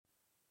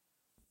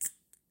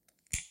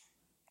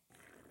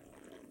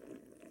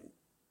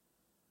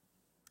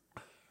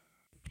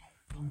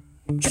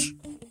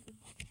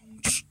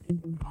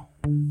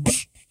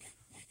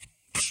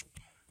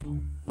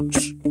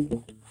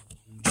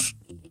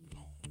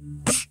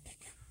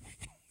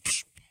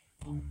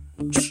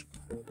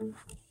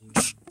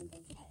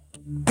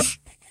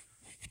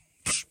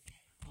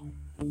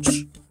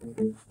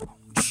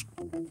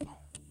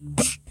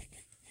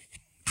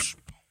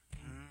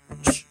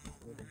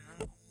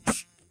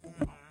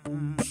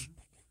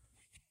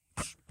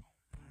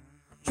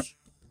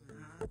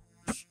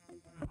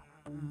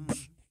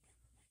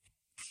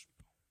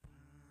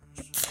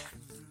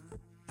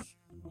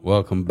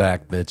Welcome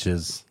back,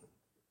 bitches.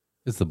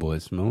 It's the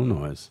boys from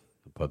Illinois,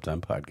 the Pub Time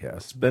Podcast.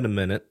 It's been a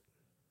minute.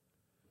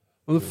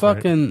 Well,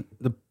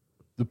 the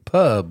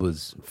pub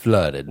was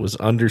flooded. Was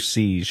under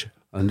siege.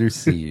 Under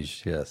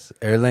siege, yes.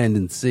 Air, land,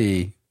 and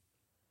sea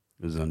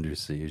was under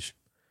siege.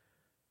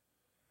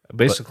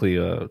 Basically,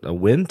 a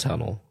wind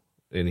tunnel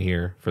in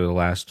here for the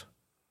last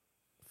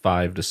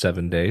 5 to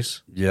 7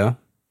 days. Yeah.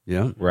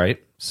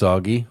 Right?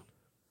 Soggy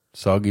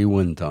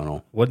wind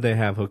tunnel. What'd they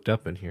have hooked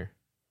up in here?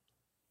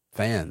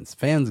 Fans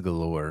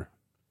galore.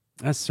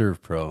 That's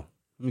Serve Pro.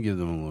 Let me give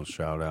them a little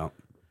shout out.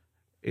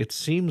 It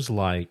seems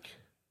like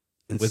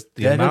with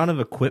the amount of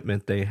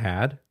equipment they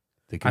had,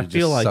 I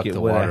feel like it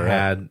would have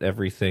had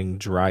everything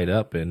dried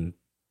up in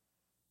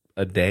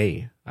a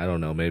day. I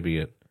don't know,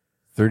 maybe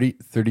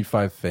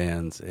 35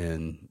 fans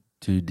and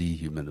 2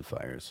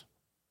 dehumidifiers.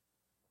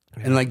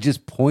 And like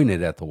just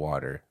pointed at the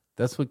water.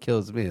 That's what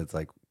kills me. It's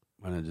like,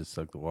 why not just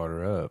suck the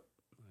water up?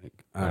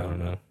 Like I don't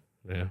know.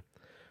 Yeah. I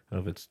don't know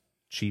if it's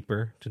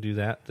cheaper to do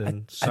that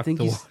than suck the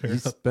water you up.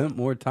 Spent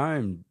more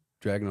time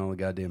dragging all the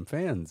goddamn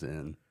fans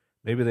in.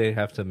 Maybe they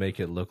have to make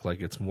it look like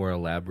it's more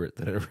elaborate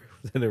than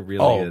it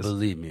really is. Oh,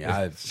 believe me,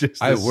 I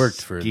I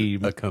worked for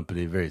a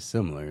company very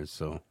similar.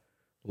 So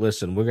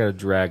listen, we're gonna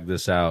drag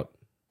this out,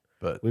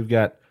 but we've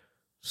got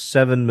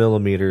 7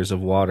 millimeters of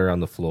water on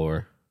the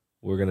floor.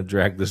 We're gonna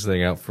drag this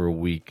thing out for a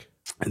week.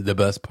 And the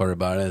best part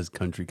about it is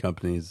country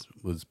companies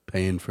was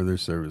paying for their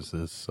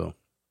services. So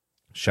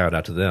shout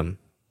out to them.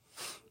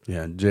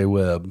 Yeah, J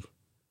Webb.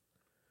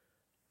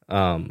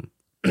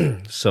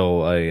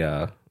 So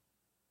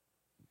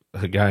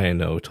a guy I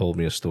know told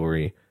me a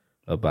story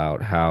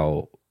about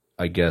how,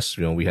 I guess,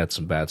 we had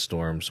some bad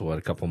storms,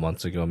 a couple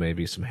months ago,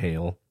 maybe some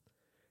hail,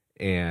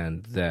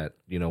 and that,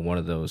 one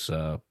of those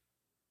those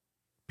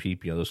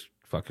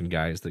fucking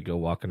guys that go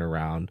walking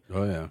around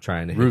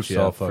trying to roof's hit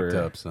you all up fucked for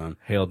up, son.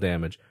 Hail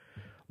damage.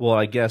 Well,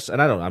 I guess, and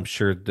I'm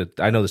sure that,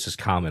 I know this is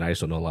common, I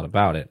just don't know a lot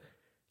about it.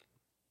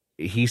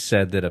 He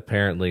said that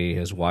apparently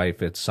his wife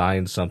had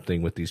signed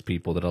something with these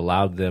people that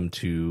allowed them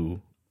to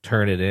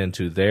turn it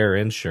into their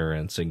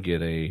insurance and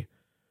get a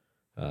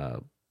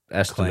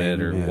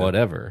estimate or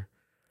whatever.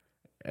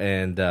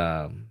 And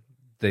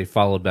they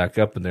followed back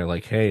up and they're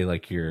like, hey,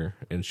 like your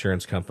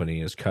insurance company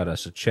has cut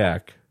us a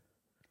check.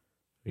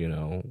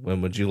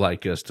 When would you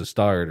like us to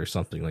start or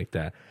something like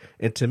that?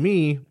 And to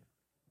me,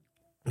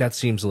 that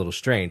seems a little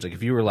strange. Like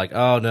if you were like,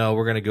 oh no,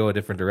 we're going to go a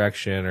different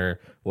direction or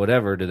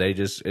whatever,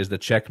 is the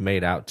check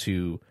made out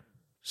to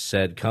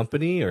said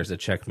company or is the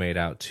check made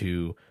out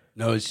to...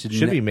 No, it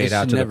should be made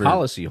out to the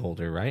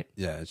policyholder, right?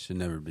 Yeah, it should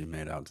never be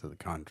made out to the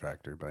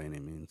contractor by any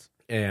means.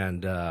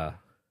 And I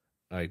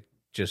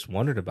just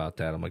wondered about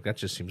that. I'm like, that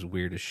just seems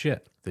weird as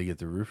shit. They get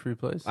the roof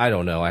replaced? I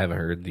don't know. I haven't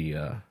heard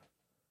the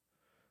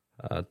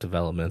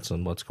developments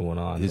on what's going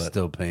on. He's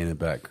still paying it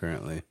back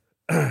currently.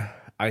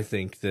 I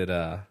think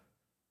that,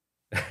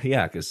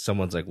 yeah, because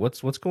someone's like,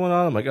 what's going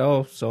on? I'm like,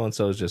 oh,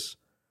 so-and-so is just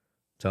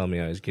telling me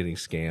I was getting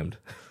scammed.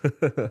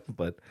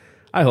 But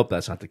I hope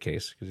that's not the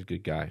case because he's a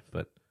good guy.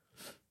 But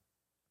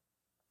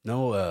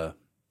no,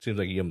 seems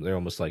like they're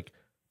almost like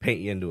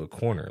paint you into a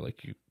corner.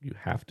 Like you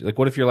have to. Like,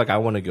 what if you're like, I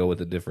want to go with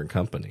a different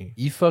company?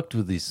 You fucked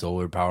with these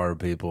solar power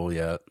people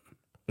yet?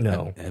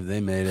 No. Have they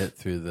made it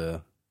through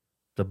the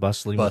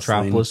bustling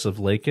metropolis of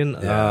Lakin?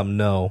 Yeah.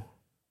 No.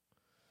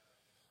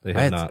 They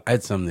have not. I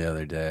had some the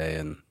other day,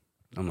 and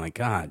I'm like,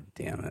 God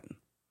damn it.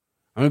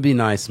 I'm going to be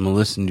nice. I'm going to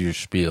listen to your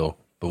spiel.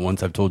 But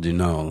once I've told you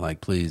no, like,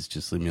 please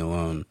just leave me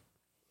alone.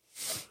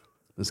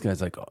 This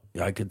guy's like, oh,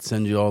 I could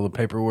send you all the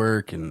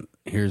paperwork, and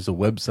here's a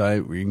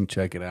website where you can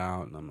check it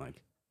out. And I'm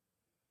like,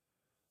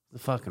 the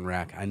fucking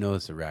racket. I know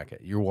it's a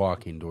racket. You're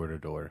walking door to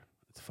door.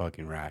 It's a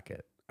fucking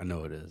racket. I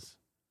know it is.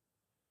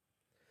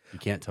 You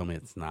can't tell me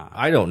it's not.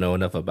 I don't know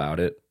enough about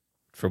it.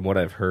 From what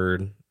I've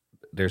heard,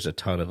 there's a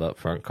ton of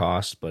upfront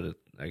costs, but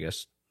I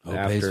guess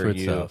after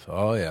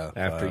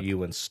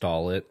you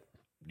install it,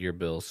 your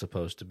bill's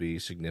supposed to be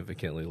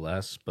significantly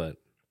less. But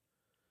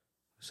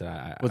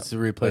what's the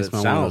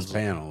replacement of those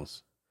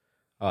panels?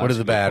 What do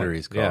the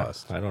batteries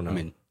cost? Yeah, I don't know. I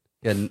mean,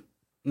 yeah,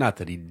 not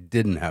that he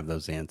didn't have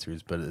those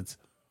answers, but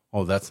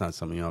that's not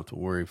something you have to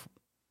worry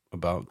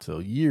about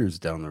till years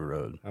down the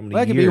road. How many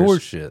that could be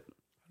horseshit.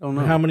 I don't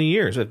know. How many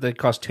years? If they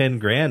cost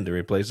 $10,000 to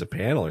replace a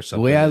panel or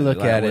something, the way I look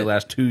at it,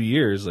 last 2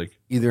 years, like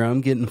either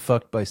I'm getting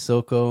fucked by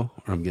Silco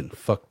or I'm getting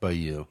fucked by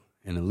you.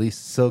 And at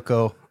least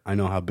Silco, I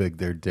know how big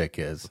their dick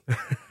is.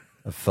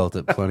 I've felt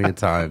it plenty of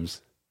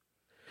times.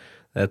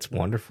 That's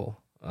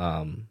wonderful.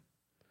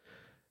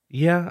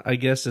 Yeah, I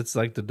guess it's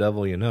like the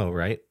devil you know,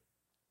 right?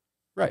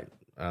 Right.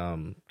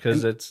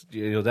 Because it's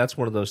that's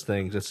one of those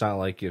things. It's not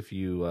like if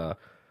you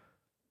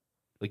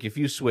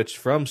switched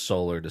from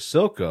solar to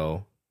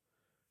Silco,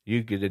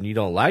 you could and you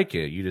don't like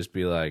it, you just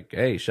be like,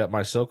 hey, shut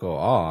my Silco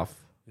off.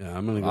 Yeah,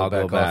 I'm gonna I'll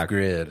go go back off back,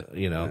 grid.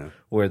 Yeah.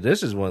 Where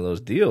this is one of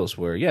those deals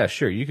where, yeah,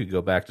 sure, you could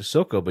go back to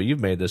Silco, but you've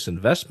made this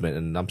investment,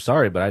 and I'm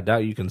sorry, but I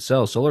doubt you can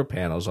sell solar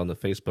panels on the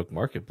Facebook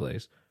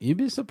Marketplace. You'd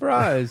be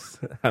surprised.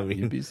 I mean,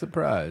 You'd be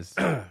surprised.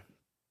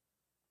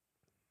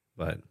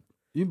 But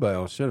you buy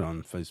all shit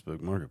on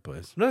Facebook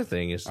Marketplace. another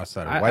thing is,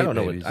 Outside of I white don't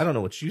know. babies. I don't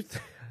know what you.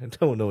 I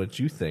don't know what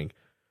you think,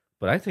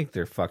 but I think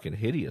they're fucking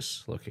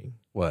hideous looking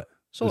What?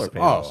 solar Just-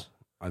 panels. Oh,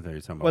 I thought you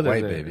were talking about Whether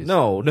white they're- babies.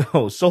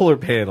 No, solar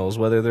panels,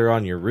 whether they're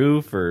on your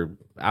roof or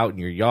out in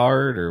your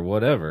yard or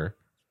whatever.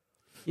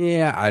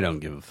 Yeah, I don't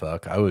give a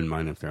fuck. I wouldn't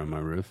mind if they're on my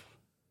roof.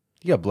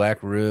 You got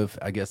black roof.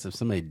 I guess if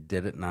somebody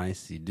did it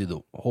nice, you do the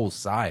whole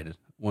side,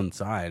 one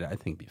side, I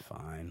think be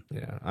fine.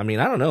 Yeah, I mean,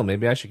 I don't know.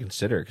 Maybe I should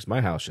consider it because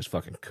my house just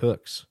fucking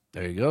cooks.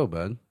 There you go,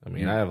 bud. I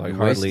mean, I have like You're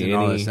hardly wasting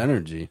all any. this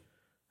energy.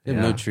 You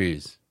have Yeah. no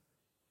trees.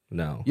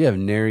 No, You have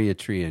nary a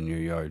tree in your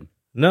yard.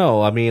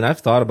 no. I mean, I've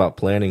thought about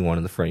planting one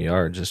in the front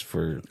yard just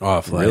for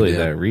Awful really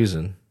idea. that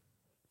reason.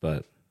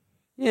 But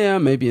Yeah,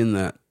 maybe in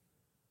that.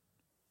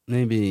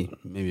 Maybe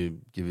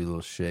give you a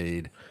little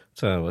shade.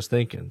 that's what I was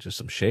thinking, just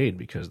some shade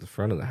because the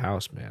front of the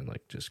house, man,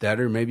 like just That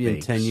or maybe in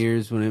Thanks. 10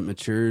 years when it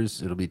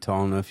matures, it'll be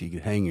tall enough you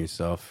could hang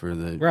yourself for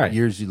the Right.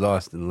 years you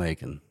lost in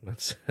Lakin.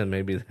 that's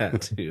maybe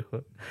that too.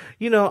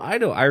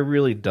 I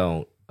really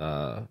don't.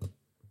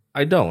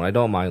 I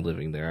don't mind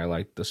living there. I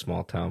like the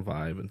small town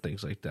vibe and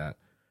things like that.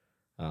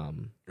 Oh,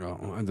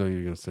 I thought you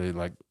were going to say,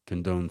 like,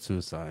 condone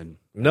suicide.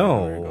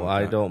 No,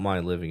 I don't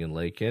mind living in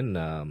Lakin.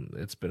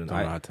 It's been Don't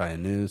know how to tie a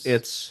noose.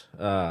 it's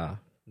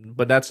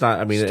but that's not.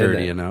 I mean,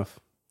 sturdy enough.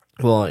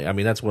 well, I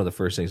mean, that's one of the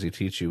first things they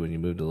teach you when you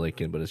move to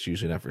Lakin, but it's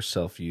usually not for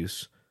self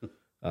use.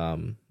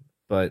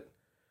 But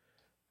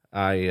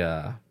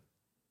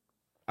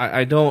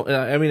I don't.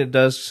 I mean, it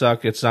does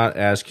suck. It's not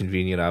as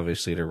convenient,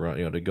 obviously, to run,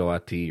 to go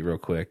out to eat real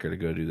quick or to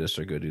go do this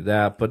or go do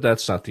that. But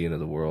that's not the end of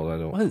the world. I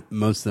don't. What?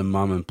 Most of the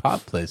mom and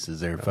pop places,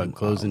 they're fucking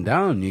closing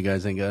down. You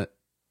guys ain't got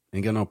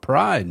no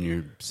pride in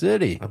your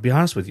city. I'll be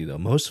honest with you though,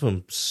 most of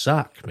them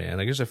suck, man.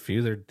 I guess a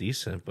few they're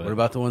decent, but What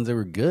about the ones that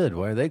were good?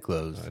 Why are they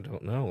closed? I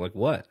don't know. Like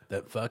what?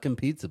 That fucking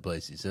pizza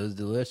place you said was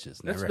delicious.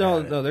 That's Never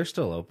had it. no, they're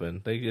still open.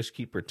 They just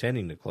keep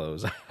pretending to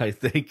close. I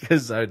think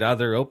because now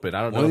they're open.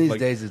 I don't One know. of If, these like,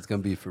 days it's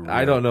gonna be for real.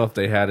 I don't know if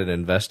they had an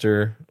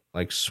investor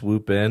like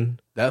swoop in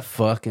That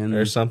fucking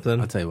or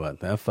something. I'll tell you what,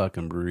 that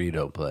fucking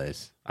burrito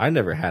place. I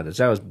never had this.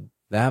 That was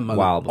That mother,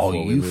 Wow, before oh,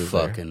 we you moved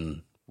there.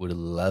 fucking would have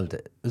loved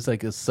it. It's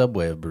like a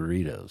Subway of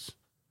burritos.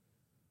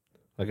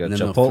 like a And then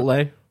they'll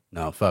Chipotle.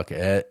 No, fuck it.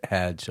 It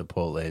had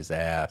Chipotle's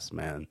ass,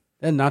 man.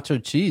 And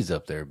nacho cheese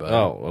up there, bud.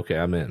 Oh, okay,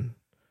 I'm in.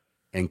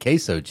 And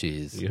queso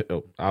cheese.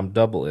 I'm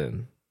double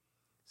in.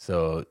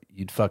 So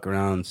you'd fuck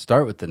around,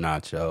 start with the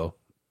nacho,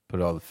 put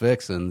all the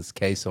fixins,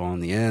 queso on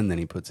the end, then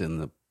he puts it in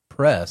the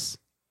press,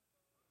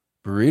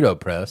 burrito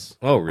press.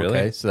 Oh, really?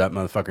 Okay, so that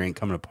motherfucker ain't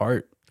coming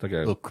apart. It's like A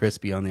little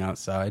crispy on the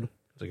outside.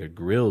 it's like a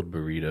grilled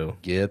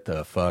burrito. Get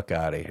the fuck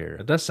out of here.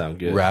 It does sound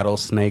good.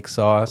 Rattlesnake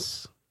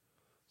sauce.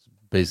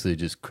 Basically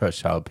just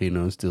crushed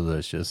jalapenos.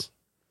 Delicious.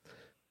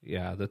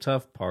 Yeah, the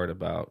tough part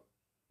about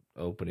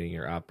opening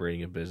or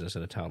operating a business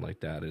in a town like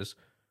that is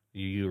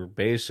you're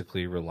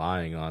basically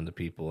relying on the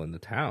people in the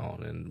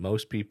town. And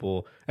most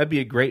people, that'd be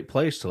a great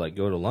place to like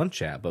go to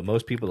lunch at, but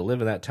most people that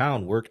live in that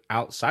town work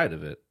outside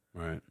of it.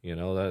 Right.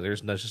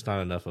 There's just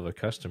not enough of a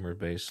customer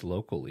base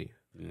locally.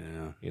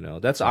 Yeah.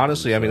 That's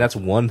honestly, I mean, that's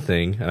one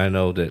thing. And I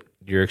know that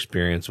your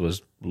experience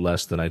was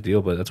less than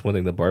ideal, but that's one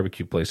thing the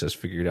barbecue place has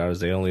figured out is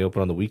they only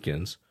open on the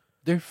weekends.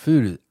 Their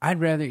food, I'd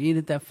rather eat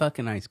at that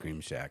fucking ice cream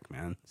shack,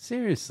 man.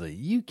 Seriously,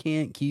 you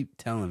can't keep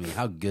telling me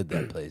how good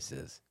that place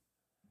is.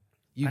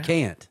 You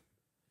can't.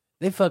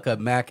 They fuck up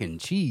mac and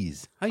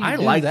cheese. How you I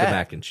do like that? the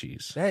mac and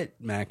cheese. That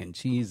mac and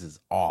cheese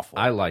is awful.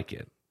 I like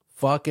it.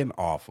 Fucking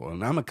awful.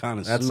 And I'm a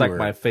connoisseur. That's like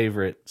my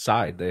favorite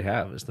side they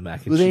have is the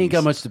mac and Well, cheese. they ain't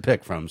got much to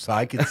pick from, so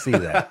I can see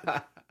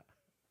that.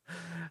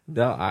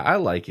 No, I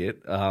like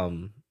it.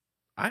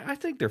 I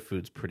think their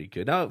food's pretty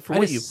good. Now, for I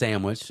what just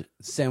you,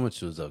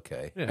 sandwich was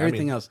okay. Yeah, I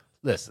Everything mean- else,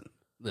 listen.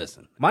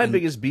 my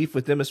biggest beef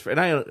with them is, and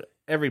I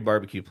every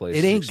barbecue place.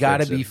 It ain't got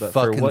to expensive, be but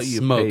for fucking what you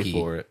pay smoky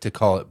for it. to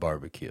call it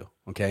barbecue.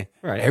 Okay,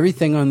 Right.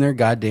 Everything on their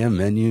goddamn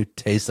menu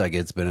tastes like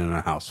it's been in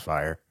a house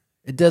fire.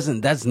 It doesn't.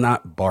 That's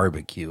not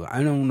barbecue.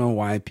 I don't know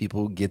why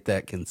people get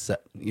that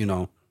concept.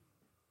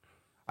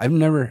 I've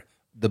never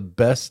the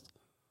best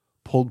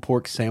pulled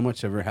pork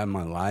sandwich I ever had in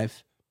my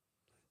life.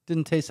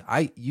 Didn't taste.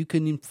 You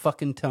couldn't even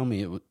fucking tell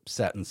me it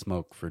sat in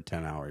smoke for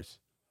 10 hours.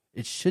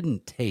 It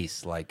shouldn't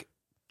taste like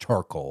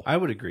charcoal. I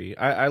would agree.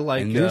 I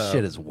like And this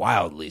shit is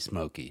wildly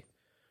smoky.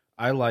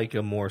 I like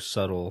a more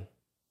subtle,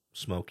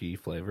 smoky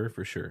flavor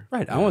for sure.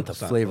 Right. I You know, want the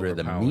it's not flavor of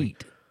the overpowering.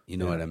 meat. You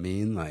know what I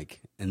mean? Like,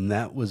 and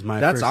that was my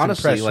That's first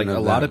honestly impression like of a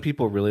lot them. of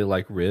people really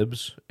like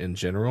ribs in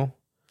general.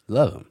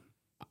 Love them.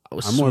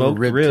 smoked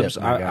rib ribs.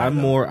 tip guy, I'm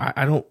though. more.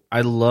 I don't.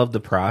 I love the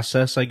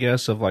process, I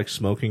guess, of like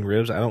smoking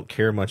ribs. I don't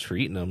care much for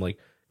eating them, like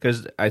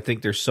because I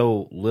think there's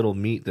so little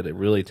meat that it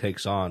really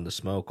takes on to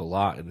smoke a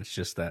lot, and it's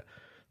just that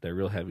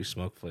real heavy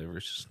smoke flavor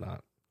is just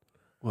not.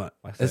 What?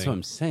 My That's thing. what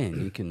I'm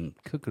saying. You can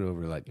cook it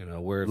over like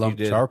Where if lump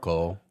you did,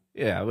 charcoal.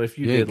 yeah, but if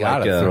you You did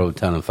gotta like throw a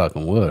ton of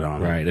fucking wood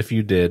on it. right, if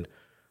you did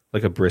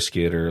like a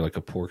brisket or like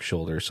a pork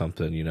shoulder or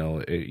something,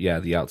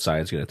 the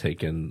outside's going to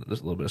take in a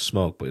little bit of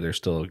smoke, but there's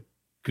still a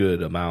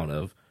good amount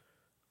of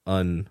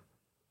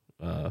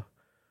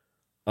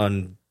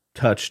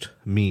untouched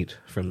meat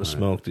from the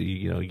smoke that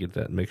you get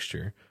that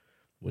mixture,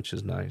 which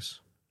is nice.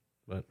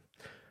 But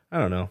I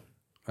don't know.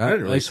 I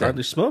didn't really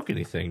hardly smoke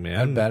anything,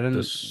 man,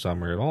 this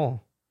summer at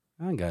all.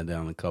 I got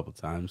down a couple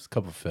times, a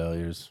couple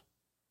failures.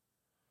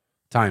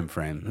 Time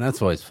frame. And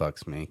that's always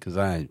fucks me because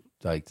I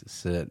like to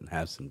sit and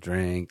have some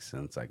drinks,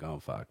 and it's like, oh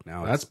fuck,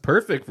 now That's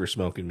perfect for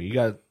smoking meat. You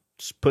got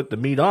to put the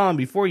meat on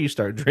before you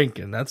start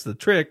drinking. That's the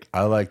trick.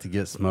 I like to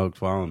get smoked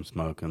while I'm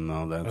smoking,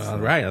 though. That's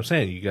right. I'm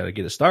saying you got to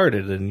get it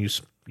started, and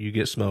you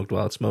get smoked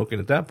while it's smoking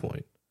at that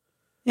point.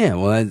 Yeah,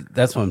 well,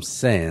 that's what I'm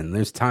saying.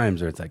 There's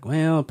times where it's like,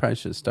 well, I probably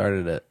should have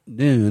started at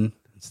noon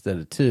instead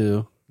of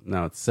 2.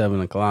 Now it's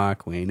 7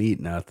 o'clock. We ain't eat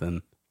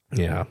nothing.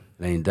 Yeah,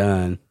 it ain't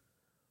done.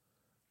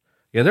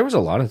 Yeah, there was a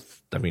lot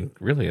of,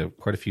 really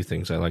quite a few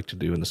things I like to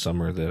do in the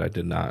summer that I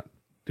did not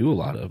do a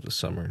lot of this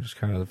summer. Just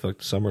kind of like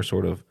the summer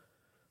sort of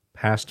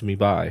passed me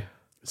by.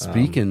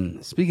 Speaking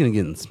of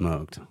getting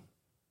smoked,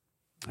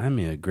 I had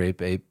me a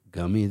grape ape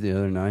gummy the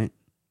other night.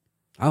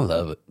 I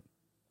love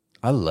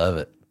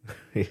it.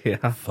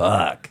 Yeah.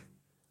 Fuck.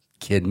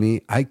 Kid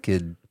me? I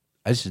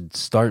should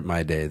start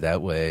my day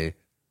that way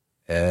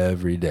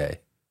every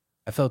day.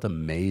 I felt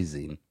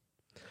amazing.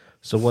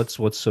 So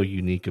what's so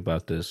unique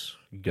about this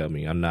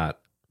gummy? I'm not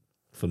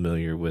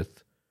familiar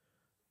with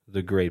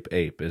the grape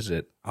ape. Is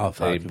it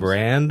a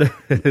brand?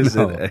 Is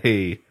it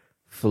a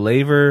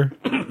flavor?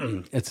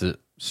 It's a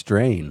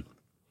strain.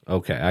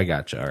 Okay, I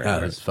got you. All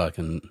right. It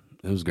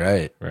was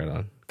great. Right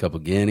on. A couple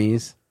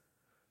guineas.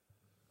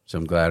 So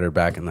I'm glad they're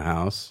back in the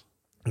house.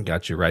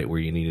 Got you right where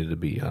you needed to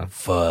be, huh?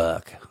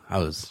 Fuck.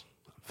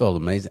 Felt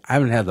amazing. I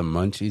haven't had the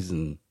munchies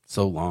in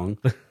so long.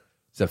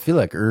 So I feel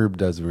like herb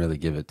doesn't really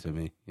give it to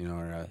me,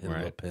 or I hit a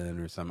little pin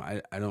or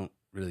something. I don't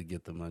really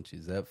get the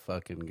munchies. That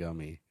fucking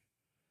gummy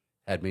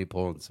had me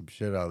pulling some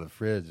shit out of the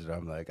fridge, and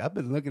I'm like, I've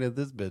been looking at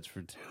this bitch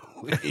for 2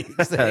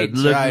 weeks. It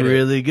looks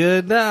really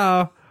good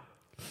now.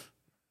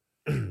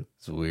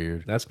 It's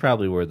weird. That's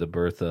probably where the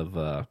birth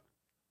of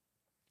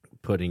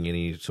putting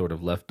any sort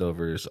of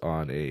leftovers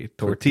on a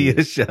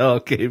tortilla shell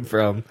came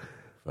from.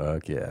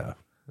 Fuck yeah.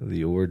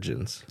 The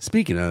origins.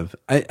 Speaking of,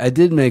 I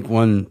did make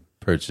one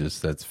purchase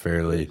that's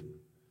fairly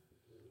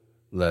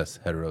less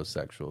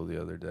heterosexual the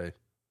other day.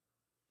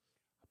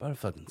 I bought a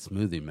fucking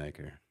smoothie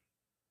maker.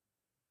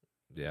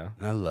 Yeah.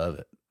 And I love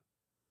it.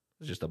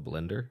 It's just a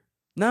blender.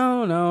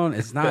 No,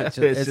 it's not.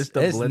 It's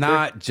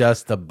not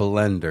just a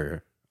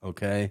blender.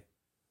 Okay,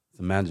 it's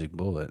a magic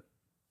bullet.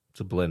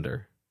 It's a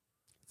blender.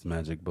 It's a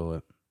magic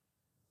bullet.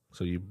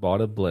 So you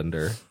bought a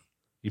blender.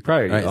 You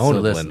probably own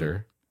a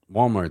blender.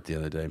 Walmart the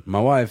other day. My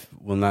wife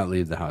will not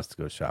leave the house to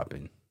go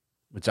shopping,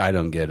 which I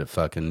don't get. It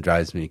fucking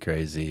drives me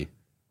crazy.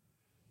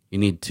 You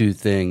need 2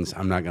 things.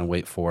 I'm not going to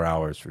wait 4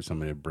 hours for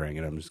somebody to bring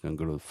it. I'm just going to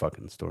go to the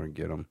fucking store and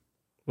get them.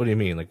 What do you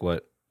mean? Like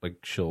what? Like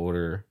she'll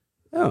order?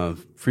 Oh,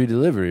 free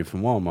delivery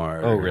from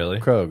Walmart. Oh, really?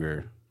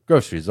 Kroger.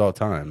 Groceries all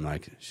time.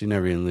 Like, she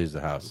never even leaves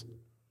the house.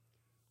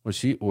 Well,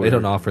 she ordered. They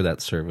don't offer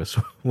that service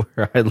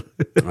where I live.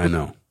 I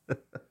know.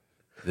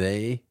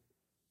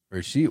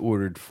 She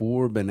ordered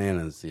 4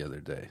 bananas the other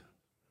day.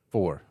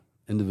 4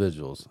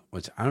 individuals,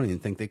 which I don't even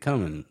think they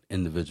come in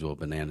individual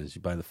bananas.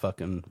 You buy the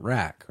fucking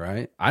rack,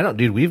 right? I don't,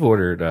 dude. We've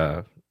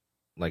ordered,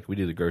 like we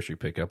do the grocery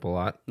pickup a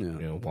lot. Yeah.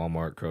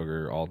 Walmart,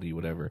 Kroger, Aldi,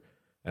 whatever.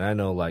 And I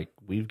know, like,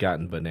 we've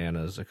gotten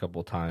bananas a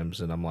couple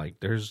times, and I'm like,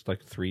 there's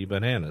like 3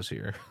 bananas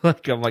here.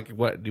 I'm like,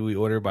 what? Do we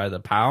order by the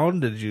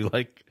pound? Did you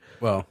like?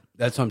 Well,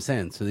 that's what I'm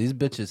saying. So these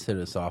bitches hit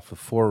us off with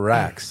 4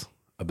 racks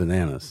of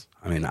bananas.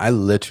 I mean, I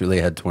literally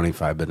had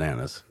 25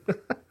 bananas.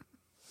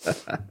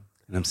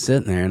 And I'm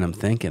sitting there and I'm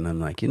thinking, I'm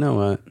like, you know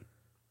what?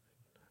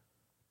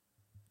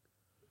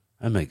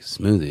 I'd make a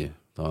smoothie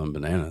with all them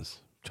bananas.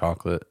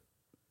 Chocolate,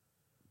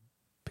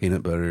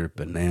 peanut butter,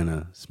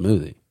 banana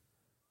smoothie.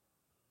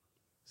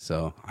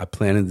 So I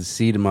planted the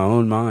seed in my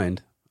own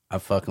mind. I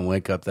fucking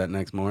wake up that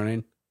next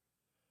morning,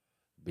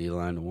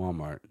 beeline to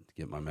Walmart to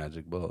get my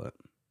magic bullet.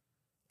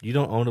 You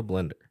don't own a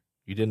blender.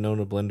 You didn't own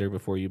a blender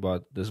before you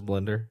bought this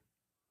blender?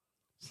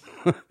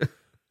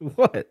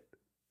 What?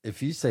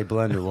 If you say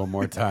blender one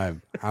more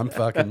time, I'm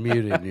fucking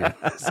muting you.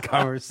 This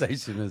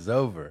conversation is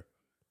over.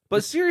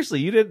 But seriously,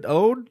 you didn't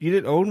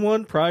own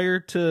one prior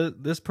to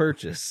this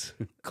purchase.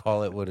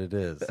 Call it what it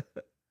is.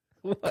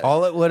 What?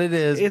 Call it what it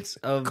is. It's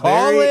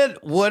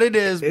it what it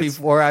is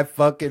before I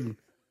fucking.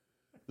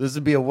 This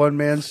would be a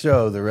one-man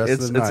show the rest of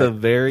the night. It's a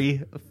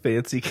very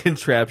fancy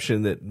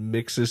contraption that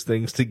mixes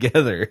things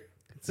together.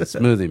 It's a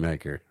smoothie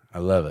maker. I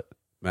love it.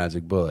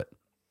 Magic bullet.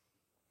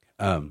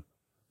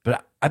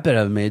 But I bet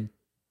I've made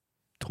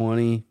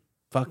 20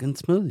 fucking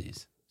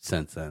smoothies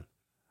since then.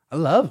 I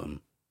love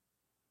them.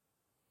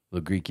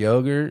 The Greek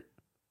yogurt,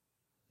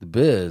 the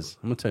Biz.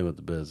 I'm gonna tell you what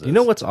the Biz is. You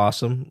know what's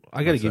awesome?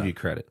 I got to What's give that? you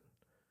credit.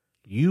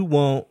 You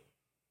will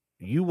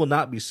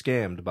not be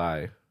scammed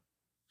by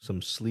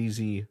some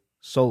sleazy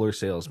solar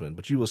salesman,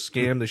 but you will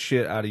scam the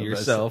shit out of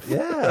yourself.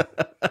 Yeah.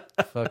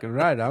 Fucking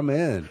right. I'm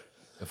in.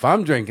 If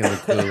I'm drinking the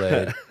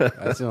Kool-Aid,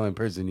 that's the only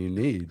person you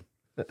need.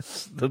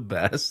 That's the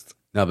best.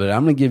 No, but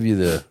I'm gonna give you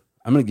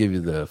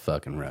the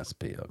fucking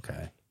recipe,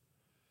 okay?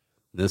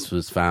 This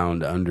was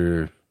found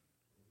under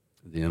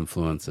the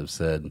influence of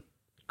said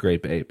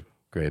Grape ape.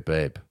 grape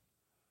ape.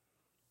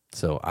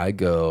 So I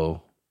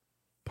go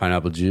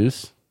pineapple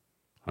juice,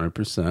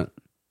 100%,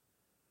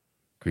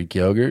 Greek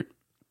yogurt,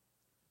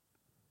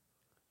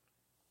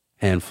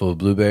 handful of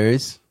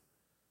blueberries,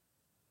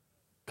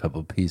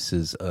 couple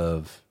pieces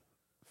of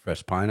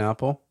fresh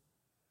pineapple,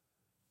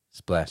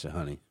 splash of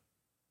honey.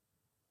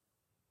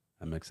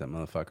 I mix that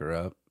motherfucker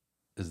up.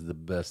 This is the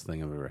best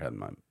thing I've ever had in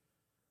my.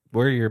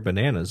 Where are your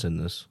bananas in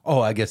this?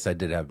 Oh, I guess I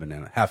did have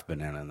half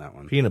banana in that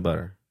one. Peanut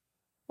butter.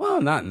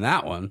 Well, not in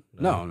that one.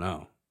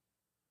 No.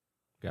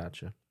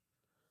 Gotcha.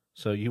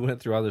 So you went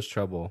through all this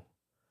trouble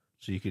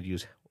so you could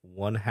use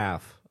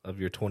 1/2 of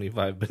your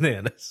 25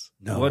 bananas.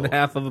 No.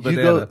 1/2 of a You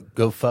banana.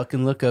 go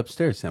fucking look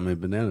upstairs how many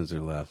bananas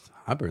are left.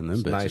 I burn them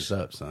It's bitches nice.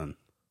 up, son.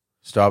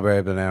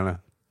 Strawberry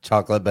banana,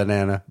 chocolate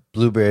banana,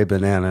 blueberry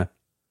banana.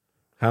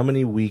 How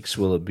many weeks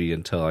will it be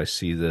until I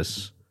see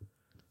this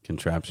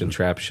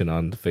contraption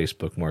on the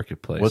Facebook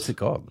Marketplace? What's it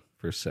called?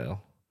 For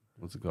sale?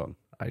 What's it called?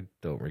 I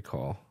don't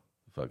recall.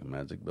 Fucking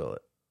magic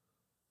bullet.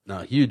 No,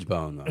 huge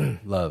bone though.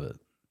 Love it.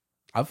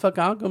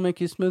 I'll go make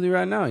you a smoothie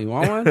right now. You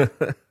want one?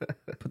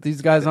 Put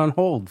these guys on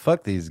hold.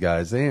 Fuck these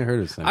guys. They ain't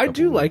heard us. In a I couple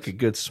do weeks. like a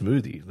good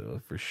smoothie though,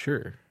 for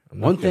sure. I'm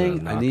not One gonna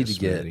thing I knock need a to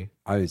get, smoothie.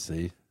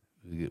 obviously,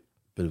 we get a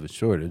bit of a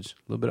shortage. A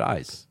little bit of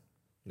ice.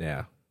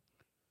 Yeah.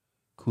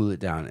 Cool it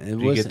down. It Do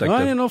you was get like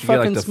I the, ain't no do you get,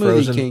 fucking like, the smoothie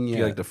frozen, king do yet.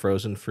 you like the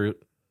frozen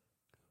fruit?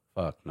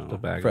 Fuck no. The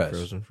bag Fresh. of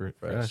frozen fruit?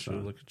 Fresh, Fresh.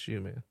 son. Look at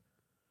you, man.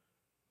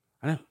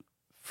 I know.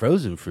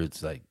 Frozen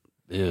fruit's like,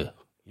 ew.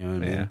 You know what I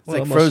mean? Yeah. It's Well,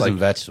 like almost frozen like-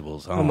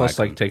 vegetables. I don't Almost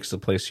like them. takes the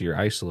place of your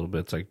ice a little bit.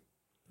 It's like,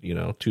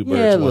 two birds,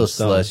 Yeah, a one little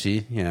stone.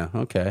 slushy. Yeah,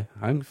 okay.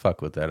 I can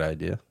fuck with that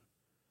idea.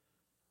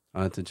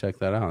 I'll have to check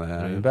that out.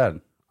 That ain't Yeah.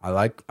 bad.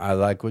 I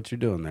like what you're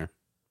doing there.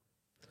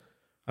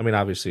 I mean,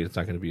 obviously, it's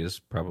not going to be as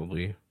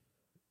probably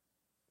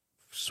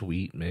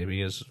sweet,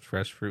 maybe, as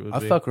fresh fruit would I'll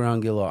be. fuck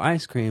around, get a little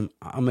ice cream.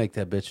 I'll make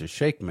that bitch a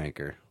shake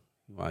maker.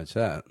 Watch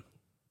that.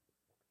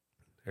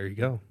 There you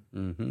go.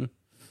 Mm-hmm.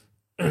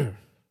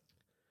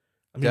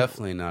 I mean,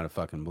 Definitely not a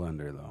fucking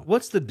blender, though.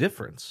 what's the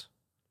difference?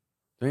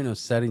 There ain't no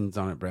settings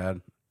on it,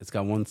 Brad. It's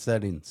got one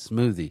setting,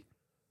 smoothie.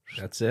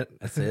 That's it.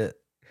 That's it.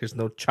 There's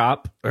no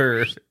chop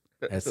or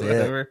That's it.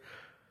 whatever.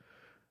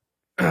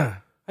 How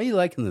you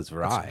liking this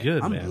rye?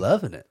 good, I'm man.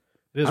 loving it.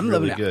 It is I'm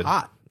really loving good. it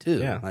hot too.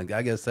 Yeah. Like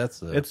I guess that's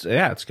the.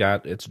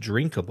 It's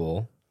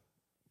drinkable.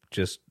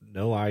 Just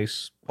no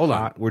ice. Hold on.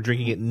 hot. We're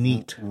drinking it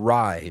neat.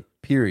 rye.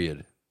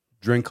 Period.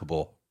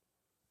 Drinkable.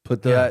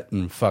 Put that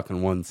in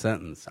fucking one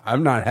sentence. I've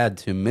not had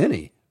too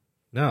many.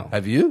 No.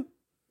 Have you?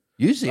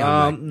 Usually,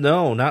 I'm like,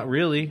 No, not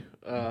really.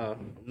 No,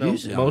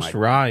 Usually I'm most like,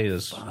 rye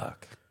is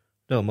fuck.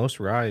 no. Most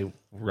rye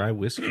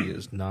whiskey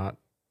is not.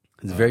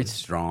 It's very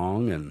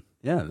strong, and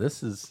yeah,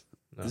 this is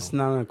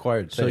not an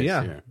acquired taste So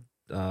yeah,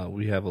 here.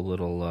 we have a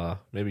little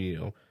maybe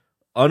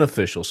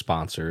unofficial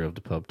sponsor of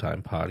the Pub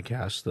Time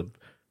podcast,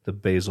 the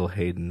Basil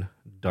Hayden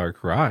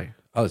Dark Rye.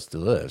 Oh, it's It's a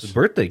delicious.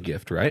 birthday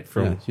gift, right,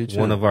 from Yeah, huge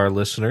one fan. of our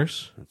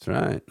listeners. That's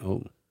right.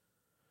 Oh,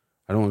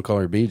 I don't want to call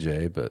her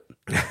BJ, but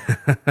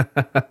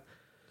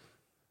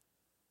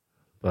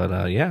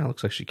But yeah, it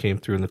looks like she came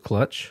through in the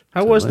clutch.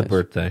 How was the Delish.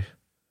 birthday?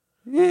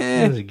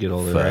 yeah. As you get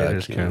older, right? fuck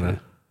There's yeah. kind of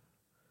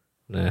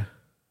nah.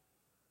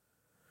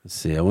 Let's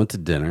see. I went to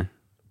dinner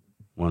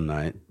one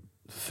night,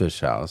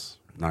 Fish House.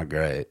 Not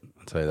great.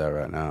 I'll tell you that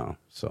right now.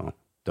 So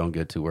don't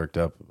get too worked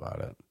up about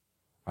it.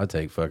 I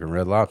take fucking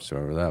Red Lobster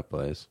over that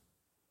place.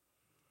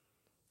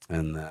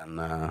 And then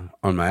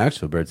on my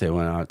actual birthday, I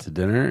went out to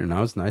dinner, and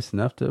I was nice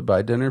enough to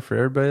buy dinner for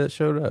everybody that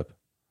showed up.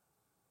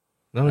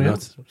 No, I know yeah,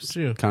 it's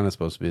you. kind of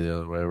supposed to be the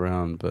other way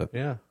around, but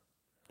Yeah,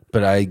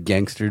 I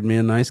gangstered me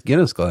a nice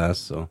Guinness glass,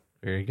 so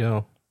there you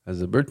go. as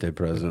a birthday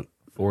present,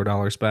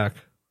 $4 back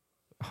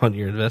on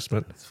your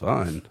investment. it's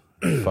fine.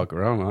 Fuck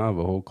around, I'll have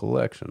a whole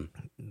collection.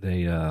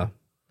 They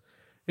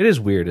it is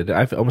weird.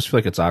 I almost feel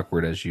like it's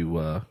awkward as you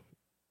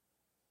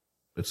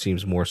it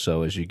seems more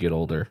so as you get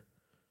older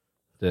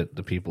that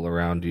the people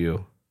around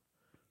you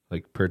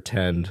like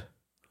pretend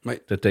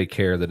that they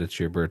care that it's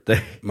your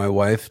birthday. My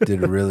wife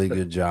did a really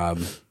good job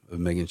of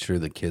making sure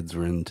the kids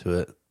were into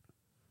it,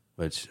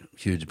 which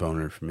huge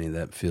boner for me.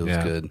 That feels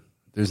Yeah. good.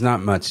 There's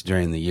not much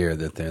during the year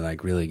that they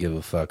like really give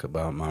a fuck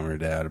about mom or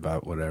dad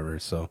about whatever.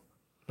 So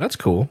That's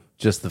cool.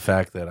 just the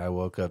fact that I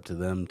woke up to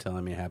them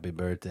telling me happy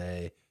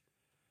birthday,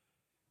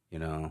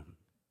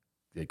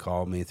 they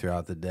called me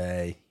throughout the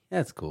day.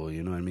 That's cool.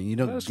 You know what I mean? You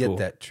don't That's get cool.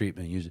 that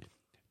treatment usually.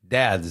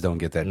 Dads don't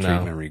get that No.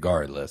 treatment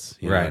regardless.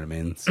 You know Right. what I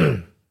mean?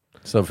 So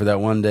So for that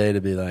one day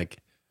to be like,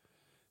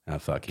 oh,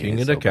 fuck, he King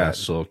ain't of the so bad.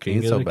 castle, He king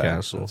ain't of so the bad.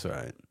 castle. That's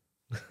right.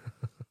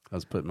 I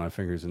was putting my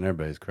fingers in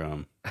everybody's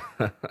crumb.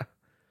 No,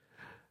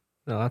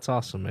 that's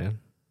awesome, man.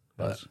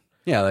 But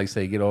yeah, like I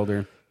say, get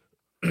older.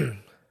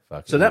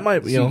 Fuck So that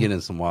might, you get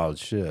in some wild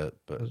shit,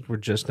 but we're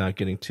just not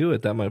getting to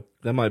it. That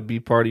might be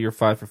part of your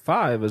 5 for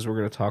 5, as we're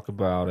going to talk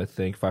about. I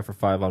think 5 for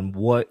 5 on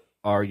what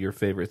are your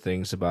favorite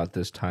things about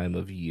this time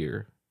of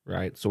year,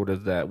 right? Sort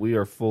of that we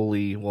are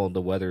fully. Well,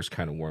 the weather's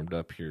kind of warmed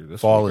up here.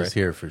 This fall week, is right?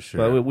 here for sure.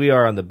 But we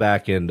are on the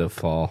back end of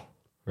fall,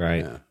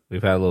 right? Yeah.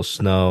 We've had a little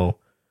snow.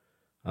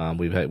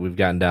 We've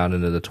gotten down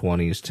into the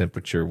 20s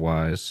temperature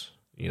wise,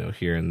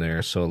 here and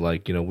there. So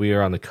we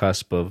are on the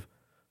cusp of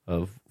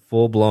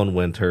full blown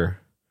winter.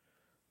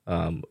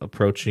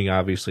 Approaching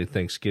obviously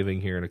Thanksgiving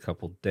here in a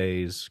couple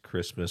days,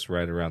 Christmas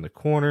right around the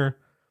corner.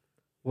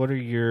 What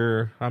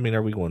are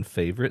are we going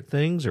favorite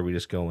things? Are we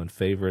just going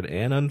favorite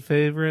and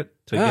unfavorite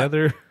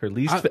together? Or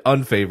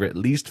unfavorite,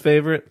 least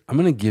favorite? I'm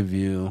gonna give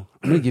you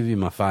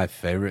my 5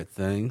 favorite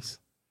things,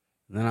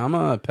 and then I'm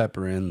gonna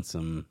pepper in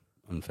some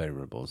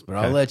unfavorables. But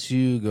Okay. I'll let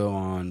you go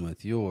on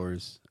with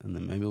yours, and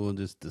then maybe we'll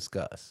just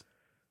discuss.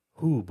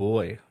 Ooh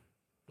boy.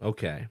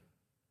 Okay.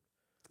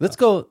 Let's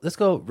go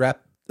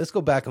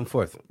back and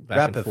forth. Back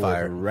Rapid and forth.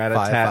 fire.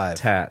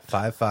 Rat-a-tat-tat.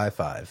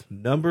 5.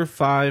 Number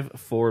 5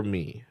 for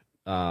me.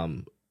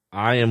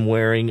 I am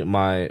wearing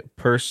my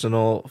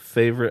personal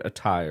favorite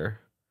attire.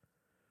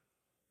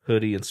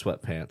 Hoodie and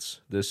sweatpants.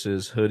 This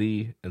is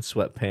hoodie and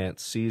sweatpants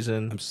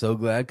season. I'm so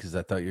glad because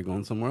I thought you were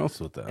going somewhere else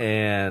with that.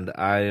 And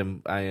I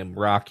am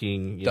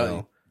rocking,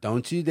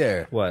 Don't you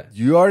dare. What?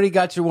 You already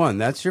got your one.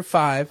 That's your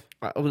 5.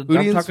 I'm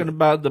talking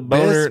about the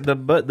boner,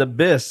 Bisp. the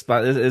bisp.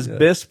 Is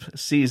bisp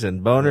season,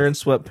 boner and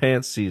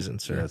sweatpants season,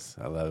 sir. Yes,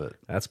 I love it.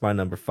 That's my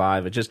number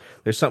 5.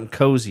 There's something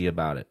cozy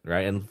about it,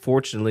 right? And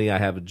fortunately, I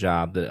have a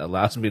job that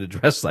allows me to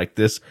dress like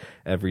this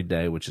every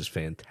day, which is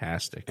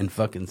fantastic. And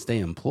fucking stay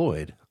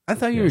employed. I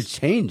thought you were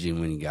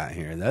changing when you got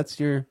here. That's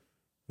your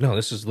No,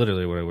 this is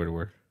literally what I wear to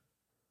work.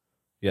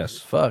 Yes,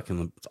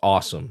 fucking it's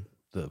awesome.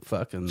 the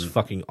fucking. It's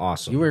fucking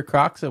awesome. You wear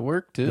Crocs at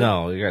work too?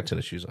 No, you got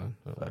tennis shoes on.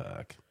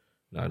 Fuck.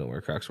 No, I don't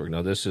wear Crocs to work.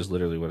 No, this is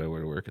literally what I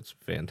wear to work. It's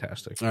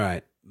fantastic. All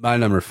right, my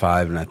number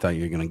 5, and I thought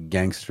you were gonna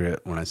gangster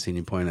it when I seen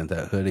you point at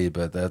that hoodie,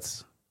 but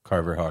that's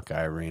Carver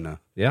Hawkeye Arena.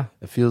 Yeah,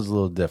 It feels a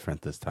little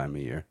different this time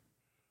of year,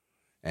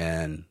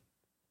 and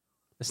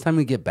it's time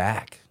we get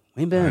back.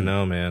 We ain't been. I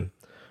know, man.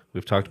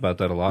 We've talked about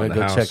that a lot I'm in the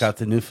gonna go house. check out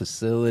the new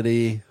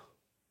facility.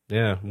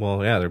 Yeah,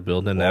 well, yeah, they're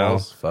building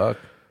Walls, now. fuck.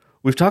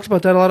 We've talked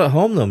about that a lot at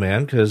home, though,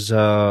 man, because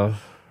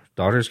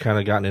daughter's kind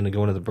of gotten into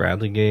going to the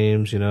Bradley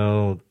games.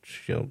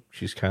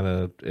 She's kind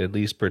of at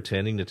least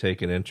pretending to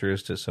take an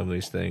interest in some of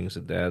these things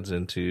that Dad's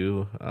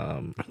into.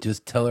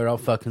 Just tell her I'll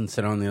fucking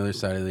sit on the other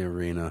side of the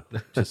arena,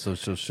 just so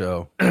she'll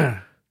show.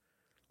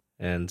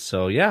 And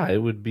so, yeah,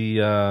 it'd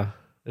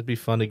be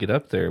fun to get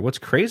up there. What's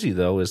crazy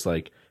though is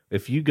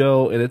if you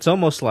go, and it's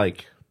almost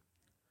like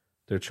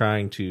they're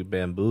trying to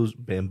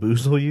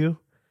bamboozle you.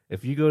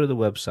 If you go to the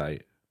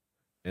website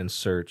and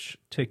search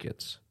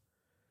tickets,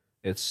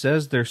 it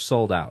says they're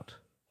sold out.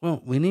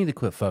 Well, we need to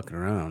quit fucking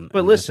around. But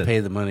and listen, just pay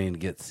the money and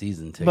get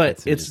season tickets. But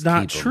and it's just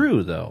not keep 'em.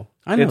 true though.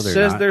 I know it they're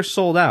says not. they're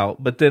sold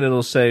out, but then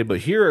it'll say, "But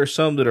here are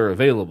some that are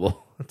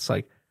available." It's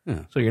like,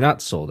 Yeah. so you're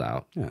not sold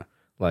out. Yeah.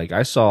 Like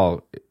I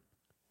saw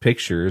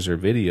pictures or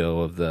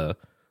video of the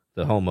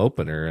home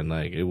opener, and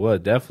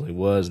definitely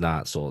was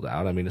not sold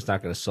out. I mean, it's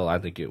not going to sell. I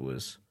think it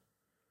was,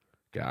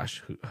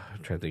 gosh,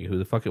 I'm trying to think of who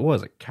the fuck it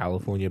was, like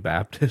California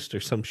Baptist or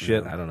some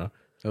shit. Yeah. I don't know.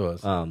 It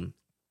was.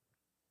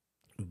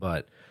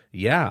 But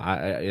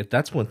yeah,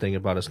 that's one thing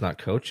about us not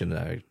coaching.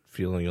 I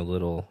feeling a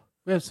little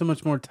we have so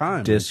much more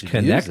time. We should use it.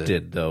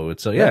 disconnected though.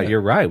 It's yeah, Yeah.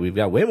 you're right. We've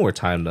got way more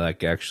time to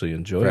actually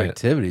enjoy For it.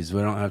 activities.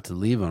 We don't have to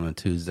leave on a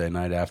Tuesday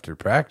night after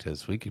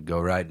practice. We could go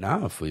right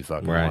now if we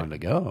fucking Right. wanted to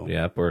go.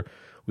 Yep. Or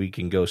we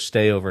can go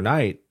stay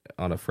overnight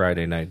on a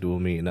Friday night dual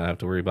meet and not have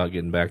to worry about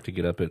getting back to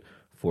get up at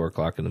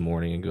 4:00 in the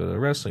morning and go to a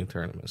wrestling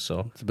tournament.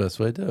 So It's the best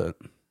way to do it.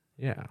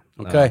 yeah.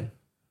 Okay.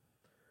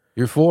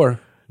 You're 4.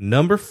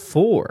 Number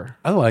 4.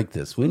 I like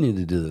this. We need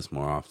to do this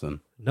more often.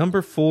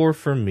 Number 4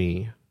 for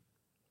me.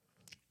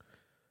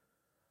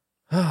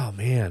 Oh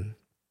man.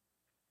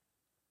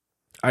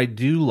 I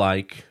do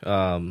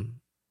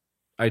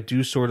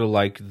sort of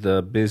like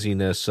the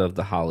busyness of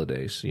the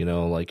holidays,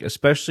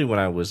 especially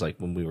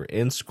when we were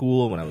in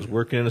school, when I was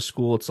working in a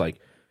school, it's like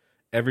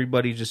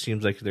everybody just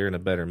seems like they're in a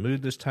better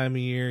mood this time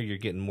of year. You're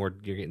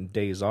getting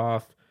days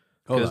off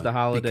Hold because on. the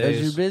holidays.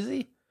 Because you're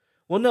busy?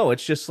 Well, no,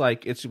 it's just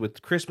it's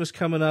with Christmas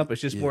coming up.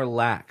 It's just more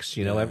lax,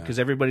 Yeah. because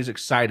everybody's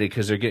excited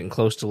because they're getting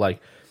close to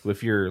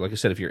if you're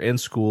if you're in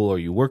school or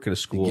you work at a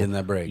school, getting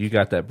that break. you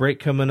got that break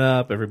coming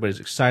up. Everybody's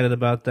excited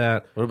about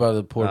that. What about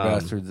the poor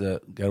bastards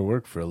that got to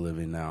work for a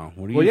living now?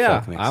 What are you Well, yeah,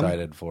 fucking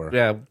excited for?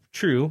 Yeah,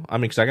 true. I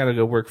mean, because I got to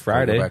go work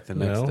Friday. back the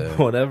next day.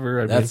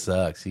 Whatever. That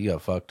sucks. You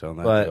got fucked on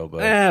that deal, but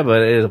but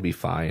but it'll be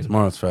fine.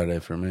 tomorrow's Friday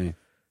for me.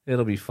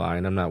 It'll be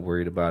fine. I'm not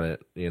worried about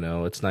it.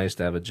 It's nice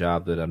to have a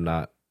job that I'm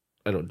not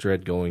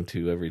dread going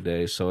to every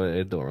day, so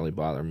it don't really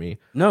bother me.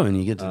 No, and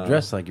you get to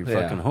dress like you're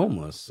yeah. fucking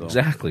homeless. So.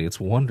 Exactly, it's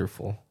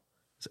wonderful.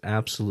 It's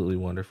absolutely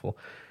wonderful,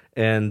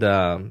 and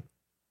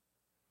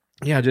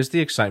yeah, just the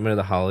excitement of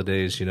the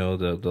holidays. You know,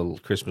 the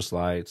Christmas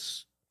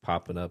lights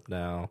popping up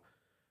now.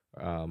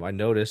 I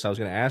noticed. I was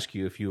going to ask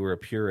you if you were a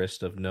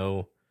purist of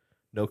no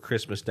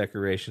Christmas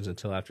decorations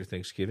until after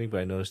Thanksgiving, but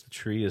I noticed the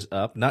tree is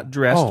up, not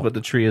dressed, but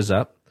the tree is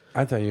up.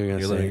 I thought you were going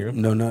to living say,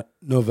 room? no, not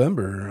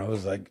November. I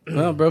was like,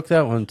 well, broke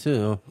that one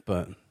too,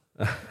 but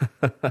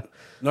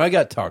no, I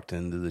got talked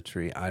into the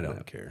tree. I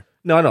don't care.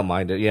 No, I don't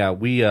mind it. Yeah,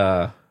 we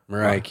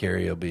Mariah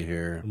Carey will be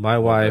here. my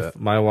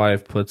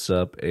wife puts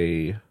up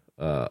a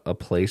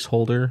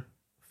placeholder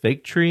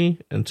fake tree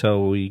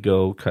until we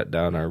go cut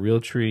down our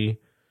real tree,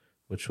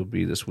 which will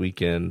be this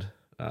weekend.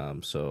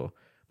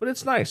 But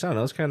it's nice. I don't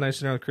know. It's kind of nice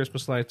to have the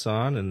Christmas lights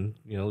on, and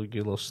you know, get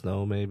a little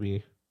snow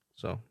maybe.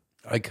 So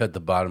I cut the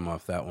bottom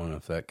off that one,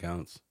 if that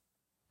counts.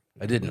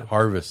 I didn't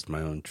harvest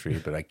my own tree,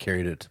 but I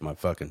carried it to my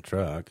fucking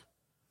truck.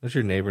 That's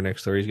your neighbor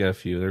next door. He's got a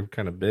few. They're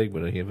kind of big,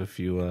 but he have a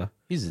few.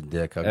 He's a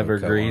dick. I'll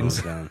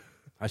evergreens. Go cut one of those down.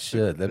 I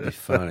should. That'd be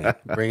funny.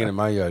 Bring it in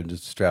my yard and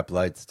just strap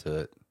lights to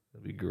it.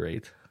 That'd be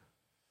great.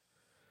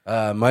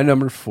 My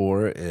number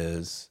 4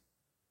 is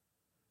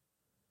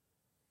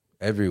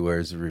everywhere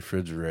is a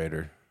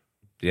refrigerator.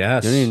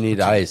 Yes. You don't even need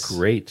ice.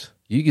 Great.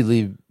 You could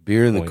leave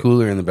beer in the Point.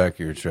 cooler in the back of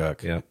your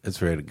truck. Yeah.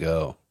 It's ready to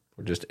go.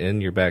 Or just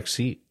in your back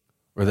seat.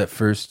 Or that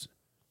first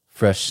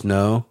fresh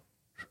snow.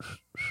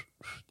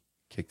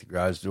 Kick the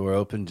garage door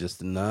open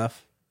just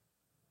enough.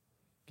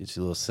 Get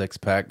you a little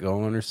 6-pack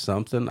going or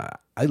something.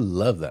 I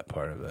love that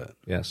part of it.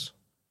 Yes.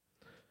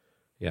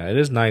 Yeah, it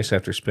is nice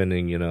after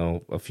spending, you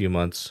know, a few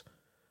months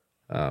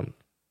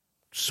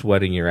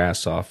sweating your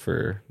ass off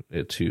for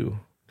it to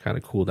kind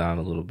of cool down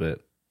a little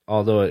bit.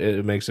 Although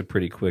it makes a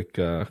pretty quick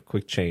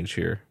change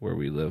here where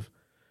we live.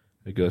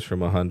 It goes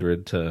from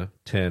 100 to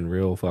 10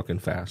 real fucking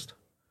fast.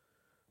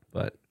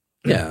 But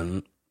yeah,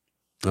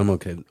 I'm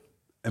okay.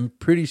 I'm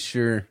pretty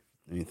sure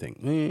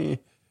anything.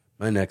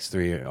 My next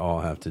 3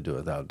 all have to do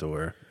with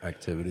outdoor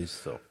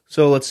activities.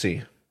 So let's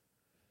see.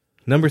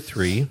 Number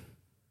 3.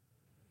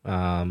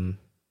 About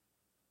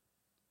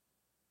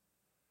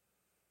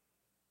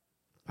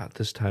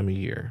this time of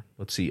year.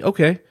 Let's see.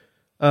 Okay.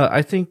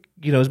 I think,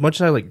 you know, as much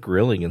as I like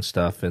grilling and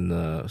stuff in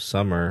the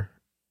summer,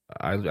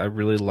 I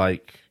really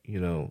like, you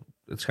know,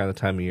 it's kind of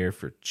time of year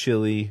for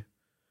chili,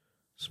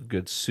 some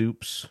good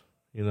soups,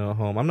 you know, at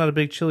home. I'm not a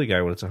big chili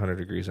guy when it's 100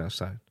 degrees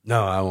outside.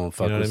 No, I won't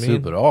fuck You know with what I mean?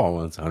 soup at all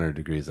when it's 100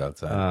 degrees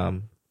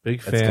outside.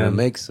 Big That's gonna fan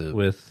make soup.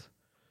 with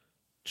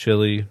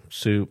chili,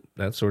 soup,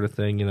 that sort of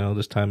thing, you know,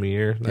 this time of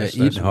year. Nice,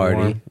 eating nice and hearty,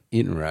 warm.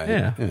 eating right.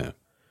 Yeah.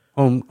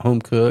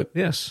 Home cooked,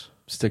 Yes.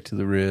 stick to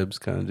the ribs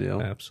kind of deal.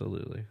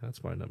 Absolutely.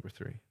 That's my number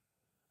 3.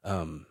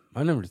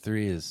 My number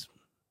 3 is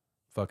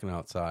fucking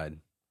outside.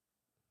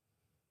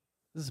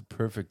 This is a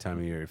perfect time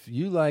of year. If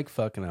you like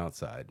fucking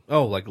outside,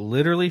 Oh, like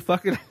literally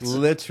fucking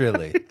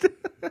literally,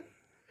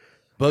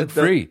 bug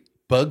free.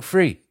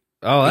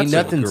 Oh, that's Ain't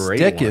nothing a great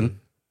sticking. one.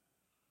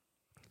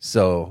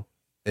 So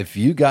if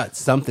you got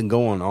something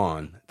going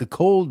on, the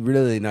cold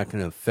really not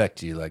going to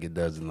affect you like it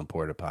does in the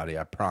porta potty.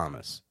 I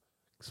promise.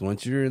 Because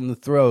once you're in the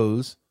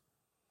throes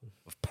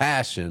of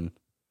passion,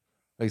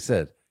 like I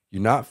said,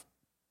 you're not.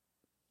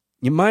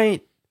 You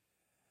might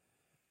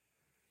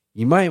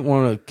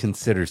want to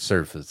consider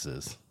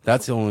surfaces.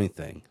 That's the only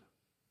thing.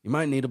 You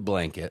might need a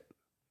blanket,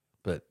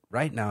 but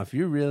right now, if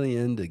you're really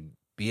into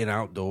being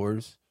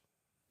outdoors,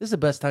 this is the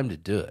best time to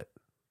do it.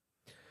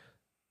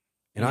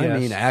 And I Yes.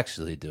 mean,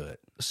 actually do it.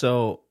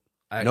 So,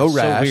 No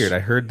rash. So weird. I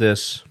heard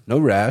this. No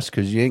rash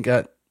because you ain't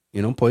got,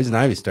 poison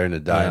ivy starting to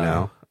die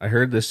now. I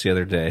heard this the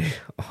other day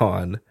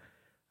on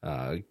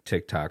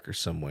TikTok or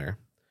somewhere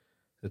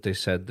that they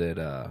said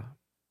that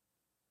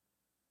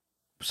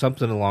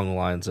something along the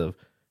lines of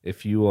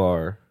if you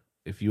are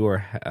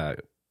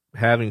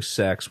having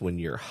sex when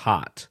you're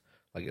hot,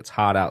 like it's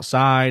hot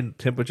outside,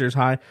 temperature's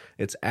high,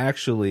 it's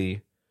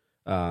actually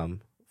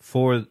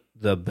for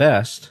the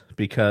best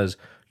because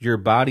your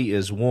body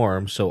is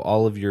warm, so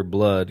all of your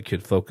blood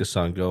could focus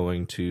on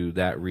going to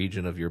that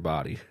region of your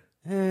body.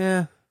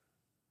 Yeah.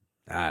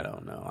 I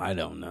don't know.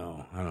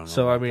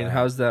 So, I about mean, that.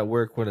 how's that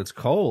work when it's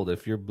cold?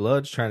 If your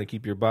blood's trying to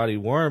keep your body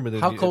warm, and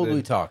then How cold are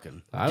we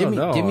talking? I don't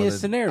know. Give me a And then-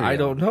 scenario. I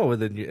don't know.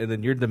 And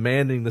then you're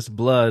demanding this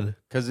blood.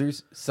 Because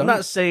there's some. I'm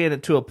not saying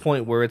it to a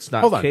point where it's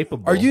not Hold on.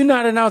 capable. Are you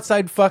not an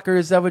outside fucker?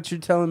 Is that what you're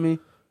telling me?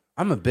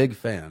 I'm a big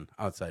fan.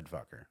 Outside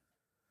fucker.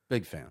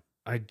 Big fan.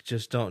 I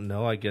just don't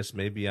know. I guess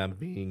maybe I'm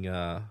being.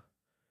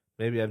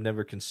 Maybe I've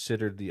never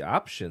considered the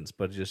options,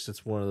 but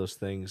it's one of those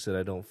things that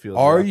I don't feel.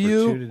 Are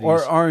you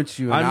or aren't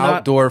you an I'm not-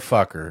 outdoor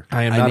fucker?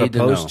 I am not need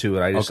opposed know. to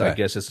it. I Okay.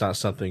 guess it's not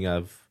something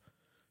I've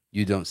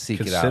You don't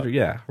seek it considered. out.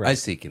 Yeah, I right.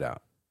 seek it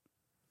out.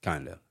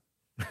 Kind of.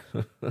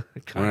 Kinda.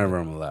 Whenever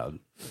I'm allowed.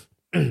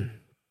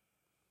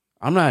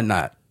 I'm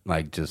not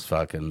like just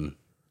fucking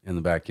in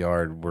the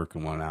backyard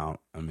working one out.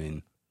 I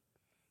mean,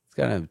 it's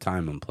got to have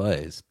time and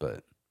place,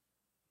 but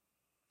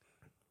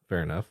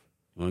Fair enough.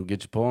 You want to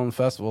get your pole on the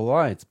Festival of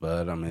Lights,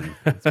 but I mean,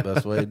 that's the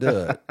best way to do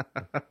it.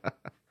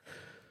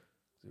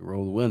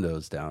 Roll the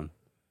windows down.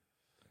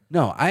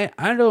 No, I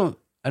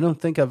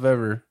don't think I've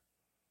ever.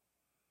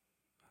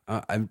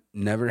 I've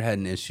never had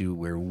an issue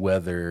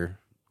where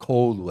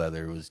cold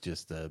weather was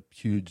just a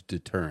huge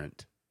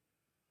deterrent.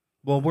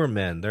 Well, we're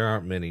men. There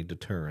aren't many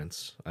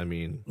deterrents. I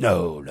mean,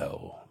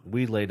 No.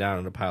 we lay down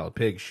in a pile of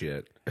pig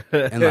shit,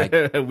 And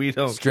like we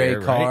don't stray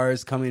care,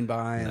 cars coming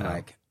by, and No.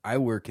 like I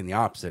work in the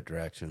opposite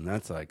direction.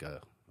 That's like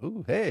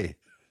hey,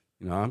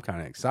 I'm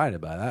kind of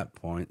excited by that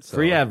point. So.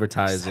 Free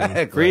advertising.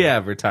 Exactly. Free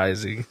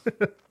advertising.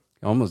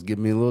 Almost get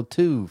me a little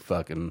too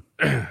fucking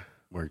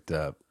worked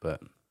up,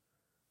 but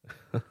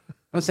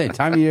I'm saying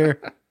time of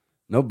year,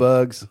 no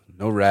bugs,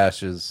 no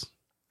rashes.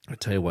 I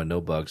tell you what,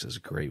 no bugs is a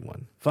great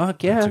one.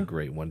 Fuck yeah! It's a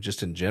great one,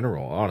 just in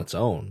general, on its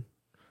own.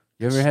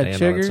 You ever had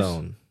Stand on its chiggers?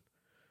 own.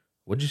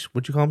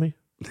 What'd you call me?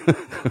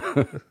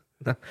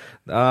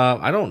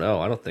 I don't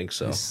know. I don't think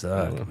so. They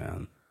suck,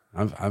 man.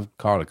 I've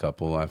caught a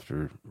couple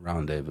after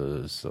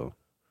rendezvous. So,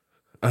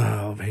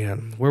 Oh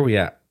man, where are we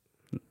at?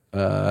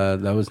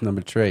 that was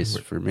number trace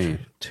for me.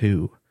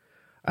 2.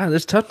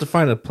 It's tough to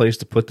find a place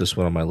to put this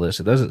one on my list.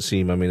 It doesn't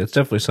seem. I mean, it's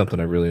definitely something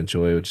I really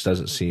enjoy. It just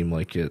doesn't seem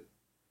like it.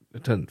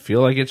 It doesn't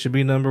feel like it should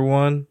be number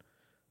 1,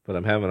 but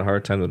I'm having a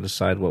hard time to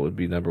decide what would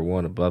be number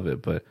 1 above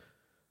it. But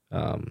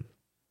I'm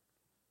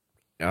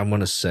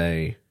gonna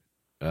say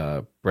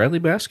Bradley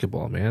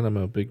basketball, man. I'm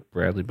a big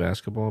Bradley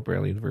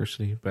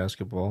University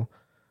basketball.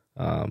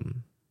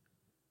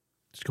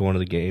 Just going to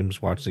the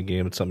games, watching the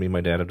game. It's something me and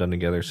my dad have done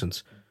together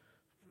since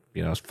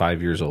I was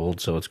 5 years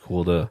old. So it's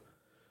cool to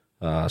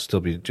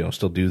still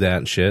do that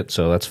and shit.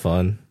 So that's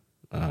fun.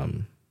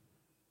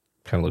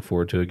 Kind of look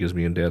forward to it. Gives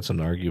me and Dad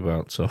something to argue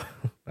about. So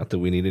not that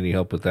we need any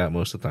help with that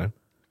most of the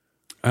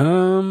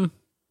time.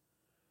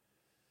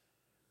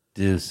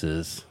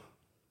 Deuces.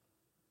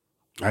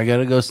 I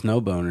gotta go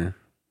snow boner.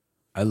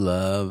 I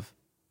love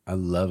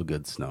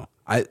good snow.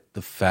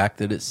 The fact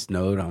that it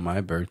snowed on my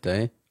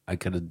birthday, I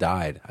could have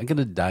died. I could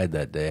have died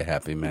that day,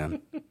 happy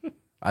man.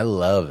 I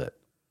love it.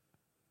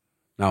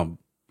 Now,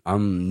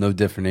 I'm no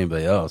different than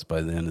anybody else.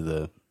 By the end of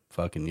the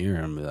fucking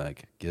year, I'm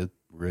like, get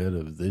rid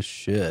of this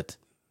shit.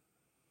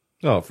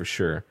 Oh, for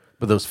sure.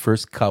 But those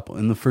first couple,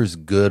 and the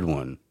first good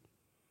one,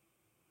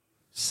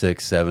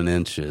 6-7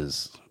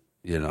 inches,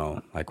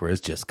 like where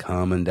it's just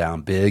coming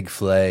down, big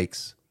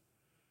flakes.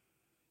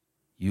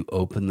 You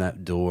open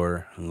that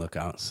door and look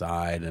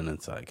outside, and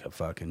it's like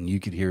you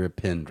could hear a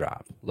pin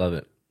drop. Love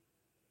it.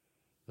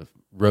 The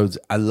roads,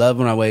 I love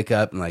when I wake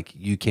up and like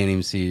you can't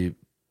even see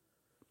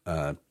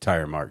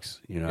tire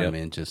marks. You know what I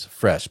mean? Just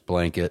fresh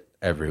blanket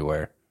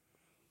everywhere.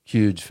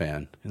 Huge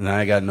fan. And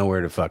I got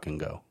nowhere to fucking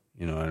go.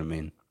 You know what I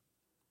mean?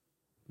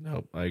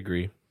 No, I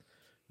agree.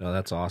 No,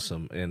 that's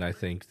awesome. And I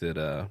think that,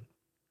 I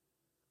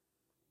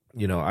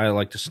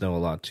like to snow a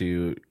lot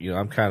too.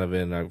 I'm kind of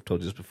in, I've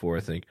told you this before,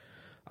 I think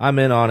I'm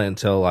in on it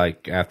until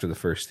like after the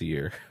first of the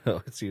year.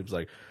 It seems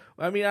like,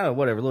 I don't know,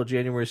 whatever, a little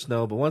January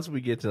snow. But once we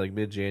get to like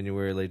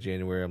mid-January, late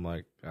January, I'm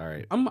like, all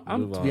right. I'm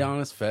to be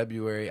honest,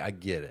 February, I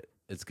get it.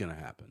 It's going to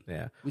happen.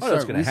 Yeah. We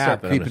It's going to happen.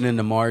 start creeping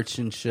into March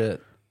and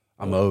shit.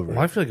 I'm over. Well,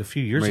 I feel like a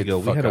few years Ready to ago,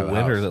 we fuck had out a of the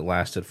winter house. that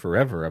lasted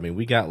forever. I mean,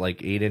 we got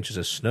like 8 inches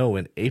of snow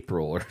in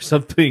April or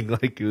something.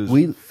 Like, it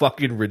was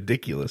fucking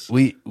ridiculous.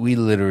 We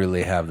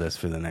literally have this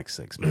for the next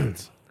 6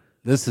 months.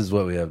 This is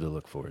what we have to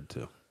look forward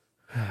to.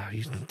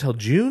 Until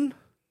June?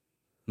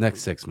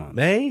 Next 6 months.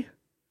 May?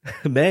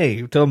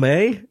 May? Till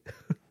May?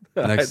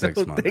 Next 6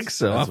 I don't months. think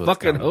so. That's I what's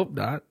fucking coming. hope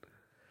not.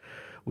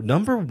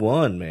 Number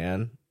 1,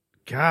 man.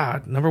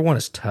 God, number 1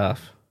 is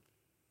tough.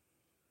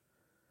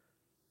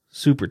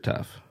 Super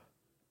tough.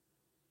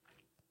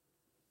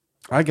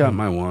 I got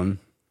my one,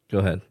 Go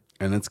ahead.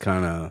 and it's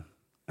kind of,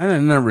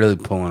 I'm not really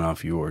pulling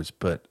off yours,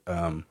 but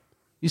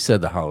you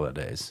said the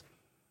holidays.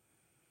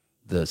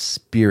 The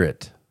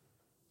spirit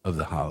of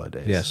the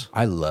holidays. Yes.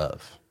 I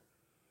love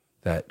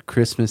that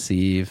Christmas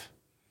Eve.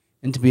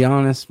 And to be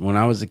honest, when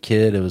I was a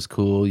kid, it was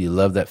cool. You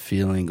love that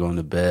feeling going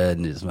to bed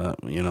and just,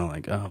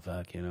 like, oh,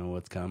 fuck,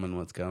 what's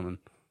coming.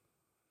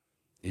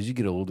 As you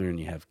get older and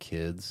you have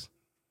kids,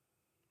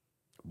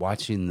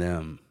 watching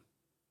them.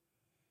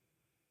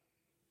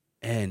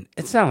 And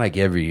it's not like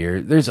every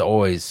year. There's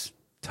always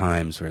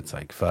times where it's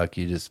like, fuck,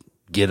 you just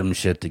get them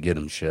shit to get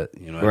them shit.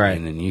 You know what I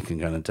mean? And you can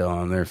kind of tell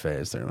on their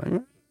face. They're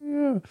like,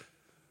 yeah.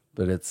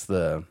 But it's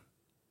the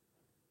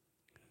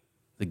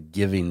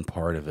giving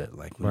part of it.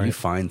 Like when you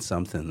find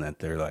something that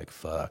they're like,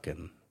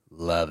 fucking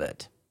love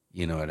it.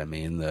 You know what I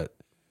mean? That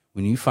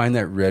when you find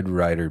that Red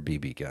Ryder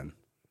BB gun,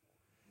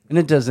 and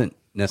it doesn't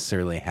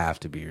necessarily have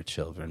to be your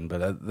children,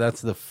 but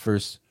that's the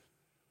first,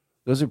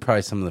 those are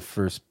probably some of the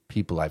first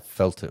people I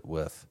felt it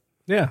with.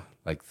 Yeah.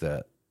 Like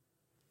the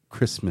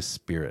Christmas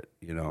spirit,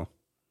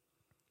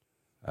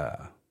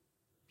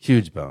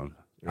 huge bone.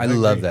 I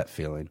love that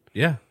feeling.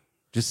 Yeah.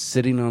 Just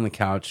sitting on the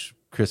couch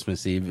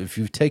Christmas Eve, if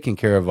you've taken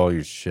care of all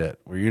your shit,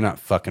 where you're not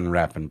fucking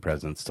wrapping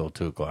presents till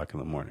 2:00 in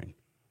the morning.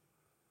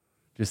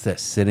 Just that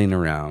sitting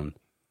around,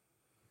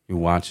 you're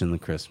watching the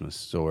Christmas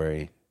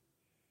Story,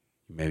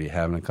 maybe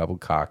having a couple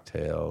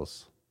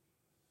cocktails.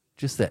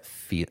 Just that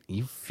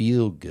you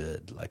feel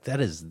good. Like that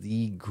is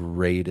the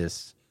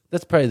greatest.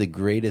 That's probably the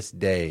greatest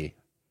day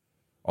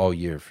all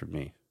year for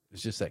me.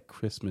 It's just that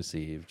Christmas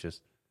Eve,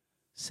 just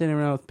sitting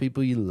around with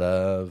people you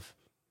love,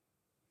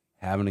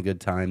 having a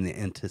good time, the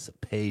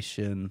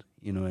anticipation.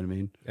 You know what I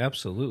mean?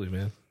 Absolutely,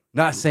 man.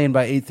 Not saying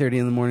by 8:30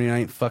 in the morning I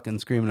ain't fucking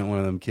screaming at one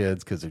of them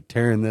kids because they're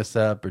tearing this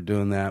up or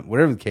doing that,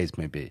 whatever the case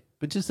may be.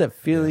 But just that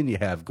feeling you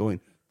have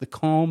going, the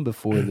calm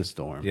before the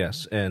storm.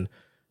 Yes, and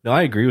no,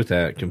 I agree with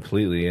that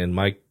completely. And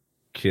my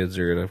kids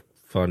are at a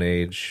fun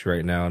age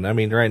right now, and I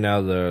mean, right now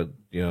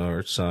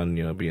our son,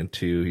 being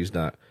 2,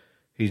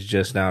 he's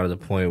just now to the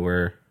point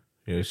where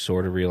he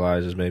sort of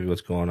realizes maybe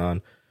what's going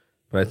on.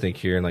 But I think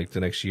here in like the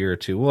next year or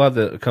two, we'll have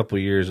a couple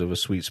of years of a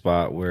sweet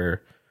spot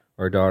where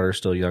our daughter's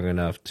still young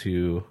enough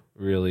to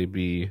really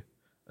be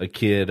a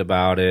kid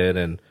about it,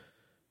 and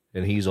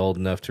he's old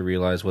enough to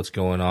realize what's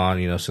going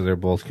on, so they're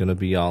both going to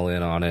be all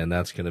in on it, and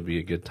that's going to be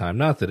a good time.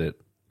 Not that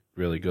it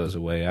really goes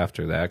away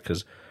after that,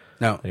 because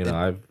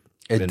I've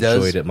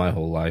enjoyed it my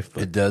whole life.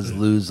 But it does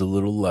lose a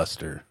little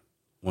luster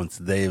once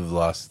they've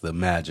lost the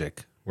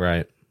magic.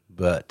 Right.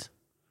 But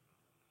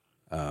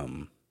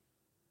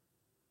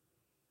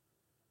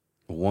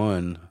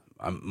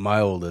my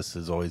oldest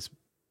has always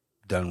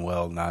done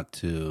well not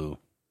to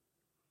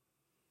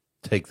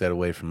take that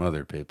away from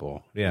other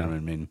people. Yeah. You know what I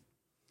mean?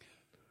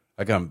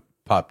 I got him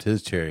popped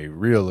his cherry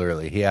real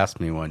early. He asked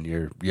me one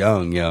year,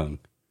 young,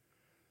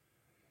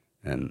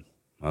 and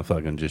I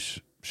fucking just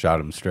shot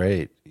him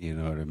straight. You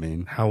know what I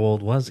mean? How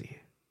old was he?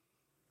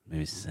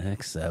 Maybe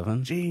 6,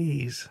 7.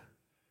 Jeez.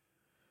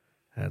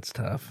 That's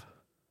tough.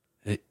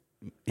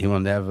 He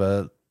wanted to have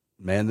a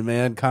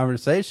man-to-man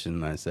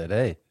conversation. I said,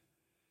 hey,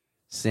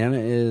 Santa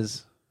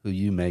is who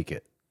you make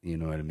it. You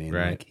know what I mean?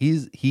 Right. Like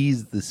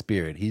he's the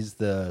spirit. He's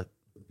the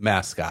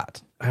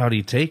mascot. How do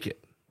you take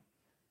it?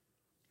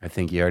 I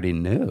think he already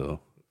knew.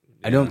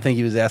 Yeah. I don't think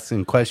he was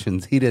asking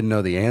questions he didn't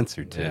know the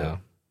answer to. Yeah.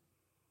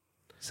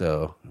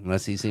 So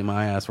unless he see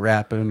my ass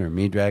rapping or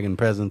me dragging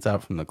presents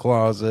out from the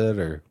closet,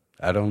 or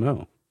I don't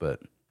know, but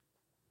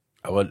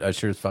I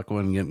sure as fuck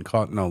wasn't getting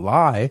caught in a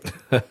lie.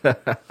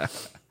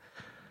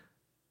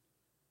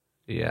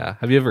 Yeah.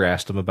 Have you ever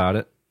asked him about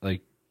it?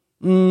 Like,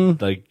 in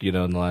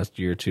the last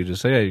year or two,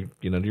 just say, hey,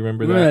 do you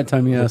remember that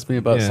time you asked me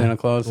about Santa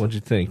Claus? What'd you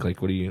think?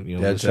 Like, what do you,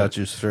 Dad shot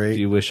you straight. Do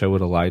you wish I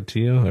would have lied to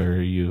you, or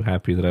are you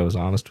happy that I was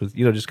honest with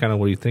you? Just kind of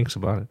what he thinks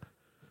about it.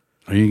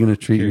 Are you going to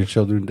treat your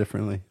children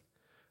differently?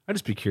 I'd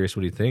just be curious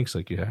what he thinks,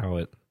 like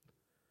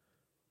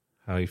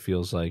how he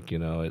feels like,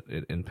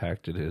 it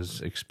impacted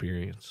his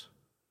experience.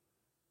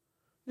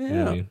 Yeah. You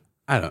know what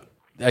I mean?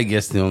 I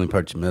guess the only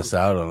part you miss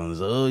out on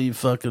is, you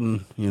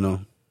fucking,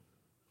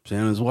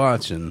 Santa's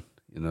watching.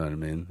 You know what I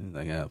mean? He's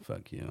like,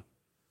 fuck you.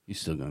 You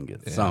still gonna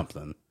get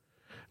something.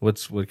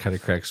 What kind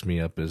of cracks me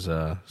up is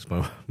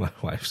my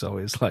wife's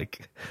always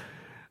like,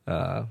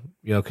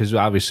 because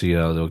obviously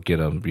they'll get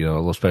them,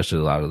 especially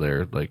a lot of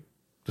their like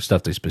the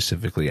stuff they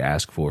specifically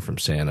ask for from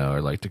Santa,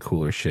 or like the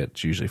cooler shit.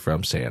 It's usually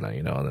from Santa,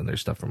 and then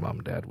there's stuff from mom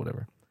and dad,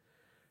 whatever.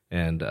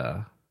 And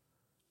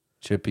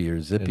Chippy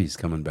or Zippy's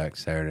coming back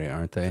Saturday,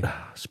 aren't they?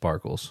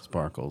 Sparkles,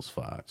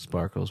 fuck.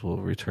 Sparkles will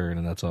return,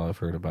 and that's all I've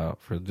heard about.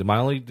 The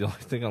only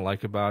thing I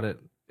like about it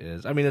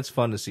is, it's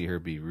fun to see her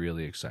be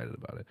really excited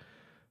about it,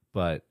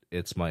 but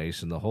it's my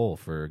ace in the hole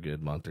for a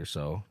good month or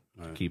so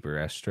to keep her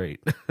ass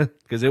straight,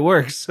 because it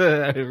works.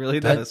 It really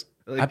does.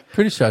 I'm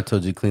pretty sure I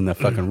told you to clean that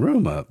fucking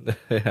room up.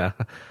 Yeah.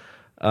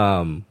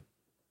 No,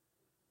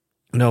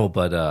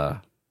 but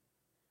what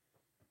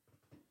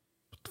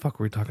the fuck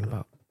were we talking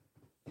about?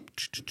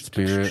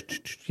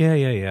 Spirit.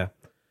 Yeah.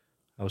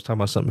 I was talking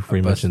about something before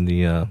you mentioned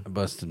the. I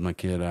busted my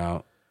kid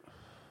out.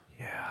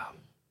 Yeah,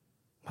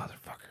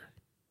 motherfucker.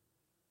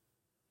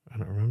 I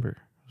don't remember.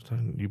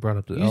 You brought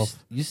up the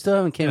elf. You still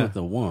haven't came with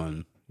the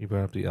one. You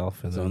brought up the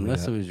elf, and so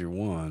unless it was your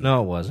one.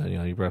 No, it wasn't.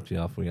 You brought up the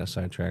elf. We got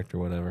sidetracked or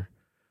whatever.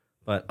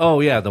 But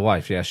the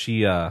wife. Yeah,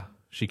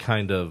 she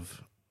kind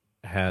of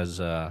has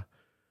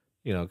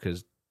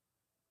because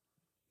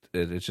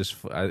it's just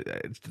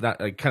it's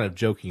not like kind of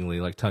jokingly,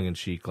 like tongue in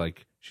cheek,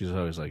 like. She's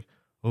always like,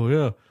 oh,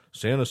 yeah,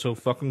 Santa's so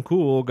fucking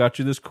cool. Got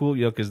you this cool,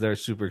 because they're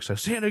super excited.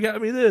 Santa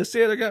got me this.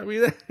 Santa got me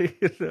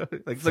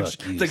that.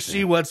 Like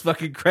she wants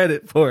fucking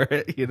credit for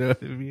it. You know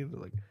what I mean?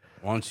 Like,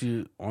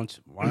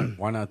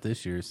 why not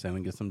this year? Santa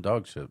get some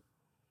dog shit.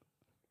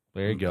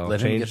 There you go.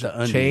 Let him get the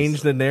undies.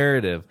 Change the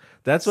narrative.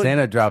 That's what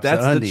Santa drops.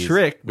 That's the undies. The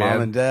trick, man.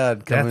 Mom and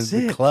dad come in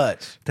the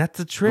clutch. That's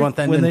the trick. You want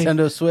that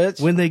Nintendo Switch?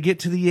 When they get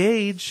to the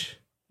age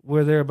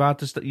where they're about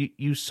to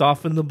you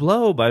soften the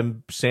blow by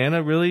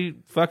Santa really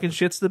fucking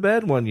shits the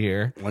bed one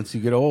year. Once you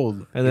get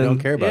old, and they don't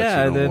care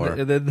about you no more.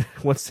 And then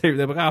once they're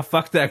like,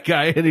 fuck that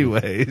guy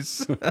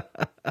anyways.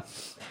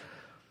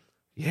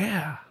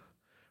 Yeah.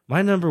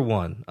 My number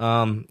one.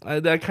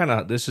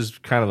 This is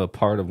kind of a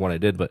part of what I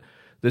did, but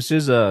this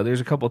is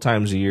there's a couple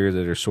times a year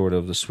that are sort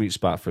of the sweet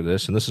spot for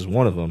this, and this is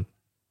one of them.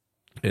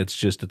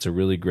 It's a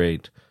really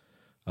great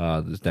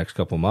this next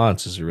couple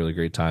months is a really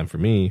great time for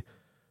me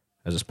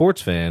as a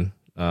sports fan.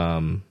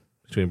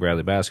 Between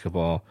Bradley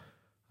basketball,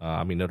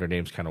 I mean, Notre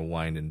Dame's kind of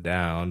winding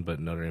down, but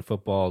Notre Dame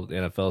football, the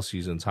NFL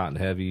season's hot and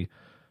heavy.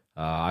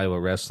 Iowa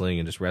wrestling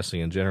and just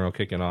wrestling in general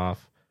kicking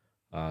off.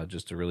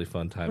 Just a really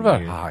fun time. What about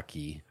of year.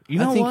 hockey? You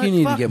know I think what? you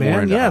need Fuck, to get man.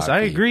 more into Yes, I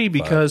hockey, agree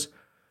but- because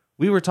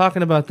we were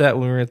talking about that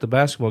when we were at the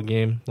basketball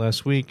game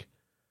last week.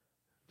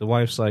 The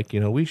wife's like,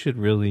 we should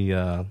really.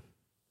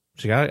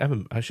 She's like, I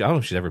don't know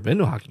if she's ever been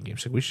to a hockey game.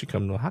 She's like, we should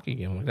come to a hockey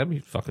game. I'm like, that'd be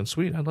fucking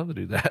sweet. I'd love to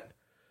do that.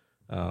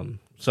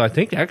 So I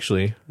think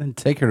actually, Then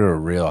take her to a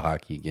real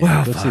hockey game.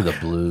 Well, Go see fuck. the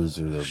Blues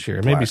or the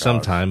sure, maybe Blackhawks.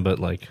 sometime, but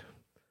like,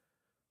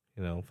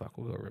 fuck,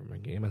 we'll go over my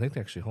game. I think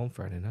they're actually home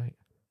Friday night.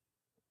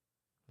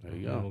 There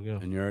you Yeah, go. we'll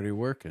go. And you're already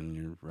working.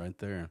 You're right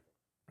there.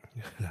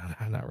 No,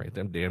 I'm not right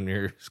there. I'm damn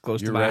near as close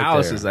to You're my right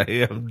house there. as I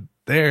am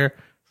there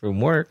from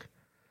work.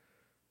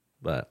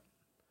 But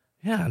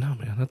yeah, no,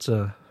 man, it's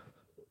a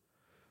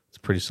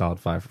pretty solid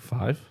 5 for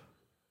 5.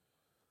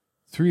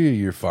 3 of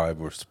your 5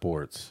 were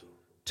sports.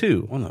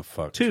 2, What the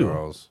fuck, 2,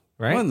 Charles?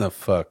 right? What the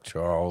fuck,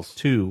 Charles?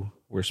 2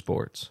 were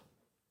sports.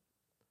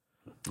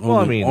 Well,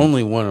 I mean-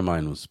 only one of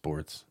mine was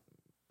sports.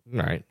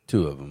 Right.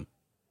 2 of them.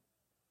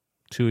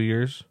 2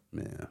 years.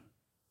 Yeah.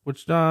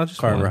 Which just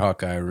Carver one.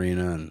 Hawkeye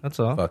Arena and That's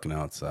all. fucking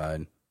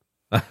outside.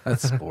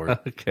 That's sport.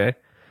 Okay.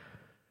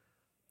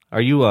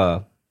 Are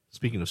you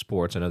speaking of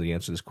sports? I know the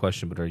answer to this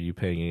question, but are you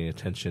paying any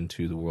attention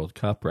to the World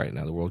Cup right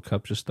now? The World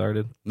Cup just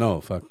started,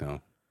 No, fuck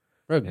no.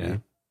 Rugby. Yeah.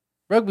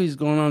 Rugby's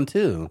going on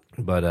too.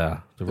 but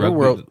the They're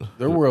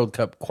rugby. World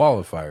Cup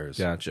qualifiers.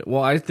 Gotcha.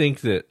 Well, I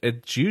think that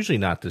it's usually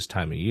not this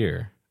time of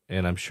year,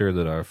 and I'm sure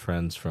that our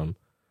friends from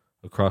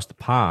across the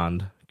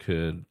pond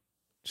could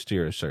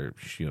steer us or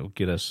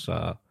get us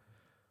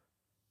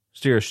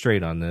steer us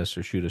straight on this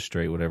or shoot us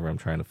straight, whatever I'm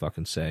trying to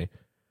fucking say.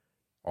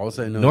 All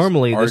I know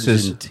Normally, is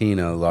this is-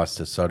 Argentina lost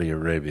to Saudi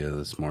Arabia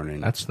this morning,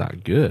 That's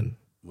not good.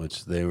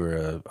 which they were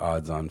a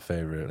odds-on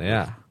favorite.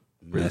 Yeah,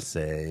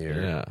 Messi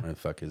or Yeah. what the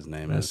fuck his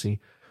name is. Messi.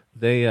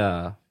 They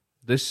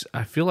this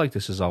I feel like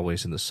this is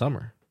always in the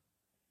summer,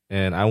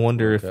 and I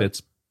wonder if Okay.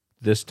 it's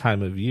this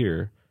time of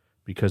year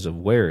because of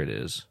where it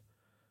is.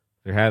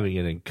 They're having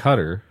it in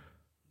Qatar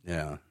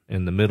Yeah.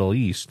 in the Middle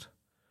East,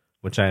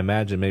 which I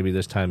imagine maybe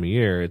this time of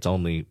year it's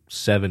only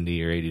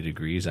 70 or 80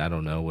 degrees. I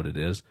don't know what it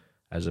is,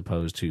 as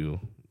opposed to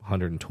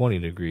 120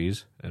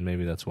 degrees, and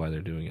maybe that's why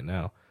they're doing it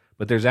now.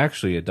 But there's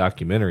actually a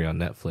documentary on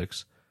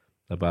Netflix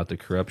about the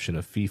corruption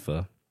of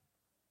FIFA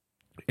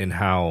and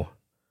how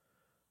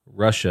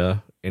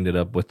Russia ended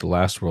up with the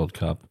last World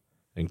Cup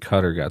and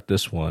Qatar got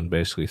this one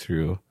basically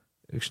through,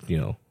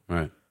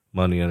 Right.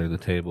 money under the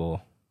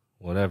table,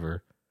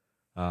 whatever,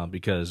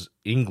 because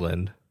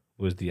England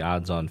was the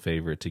odds-on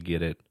favorite to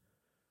get it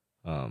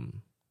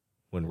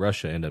when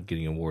Russia ended up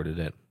getting awarded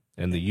it.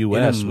 And the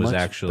U.S. In a was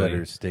much actually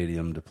better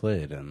stadium to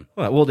play it in.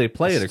 well, they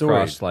play it Storied.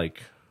 across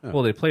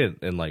they play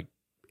it in like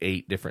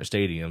 8 different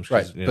stadiums,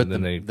 'cause, Right. But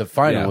then the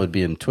final yeah. would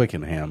be in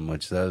Twickenham,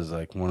 which that is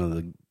like one of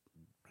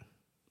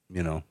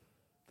the,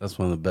 that's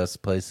one of the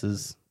best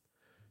places.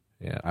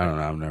 Yeah, I don't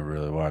know. I've never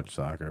really watched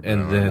soccer, but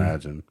And I would then-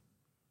 imagine.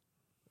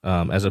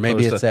 as opposed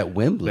Maybe to, it's at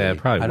Wembley. yeah,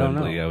 probably I don't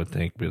Wembley, know. I would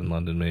think, but in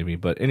London maybe.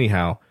 But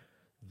anyhow,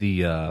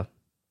 and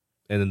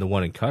then the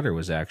one in Qatar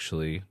was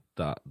actually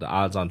the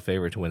odds-on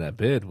favorite to win that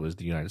bid was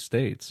the United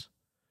States,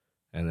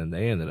 and then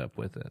they ended up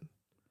with it.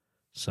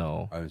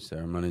 So Obviously,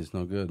 our money's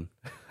no good.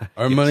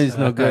 Our money's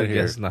no good I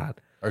here. guess not.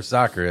 Our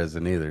soccer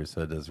isn't either,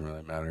 so it doesn't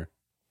really matter.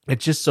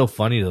 It's just so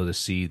funny though to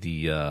see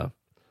the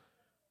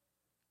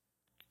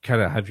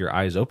kind of have your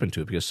eyes open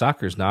to it, because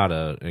soccer is not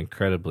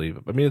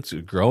it's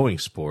a growing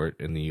sport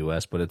in the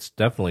U.S., but it's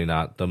definitely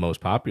not the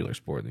most popular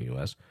sport in the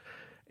U.S.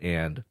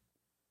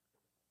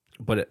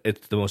 But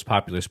it's the most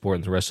popular sport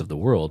in the rest of the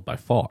world by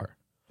far.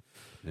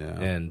 Yeah.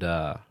 And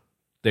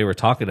they were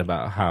talking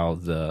about how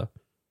the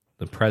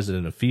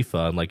president of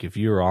FIFA, and like if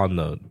you're on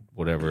the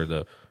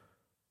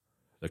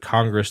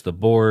Congress, the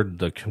board,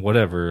 the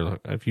whatever,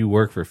 if you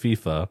work for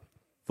FIFA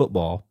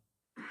football,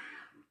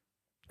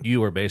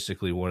 you are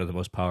basically one of the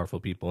most powerful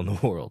people in the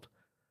world.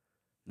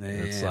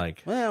 It's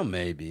like, well,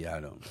 maybe, I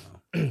don't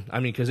know. I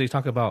mean, because they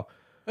talk about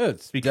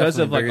It's because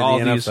of definitely like all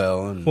bigger than these,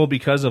 NFL and, well,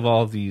 because of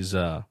all these,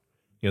 the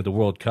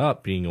World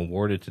Cup being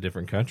awarded to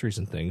different countries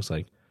and things,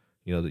 like,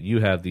 that you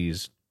have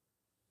these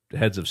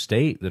heads of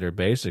state that are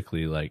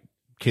basically like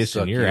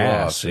kissing Suck your you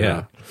ass, off,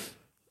 yeah,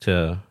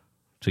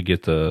 to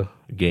get the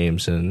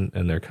games in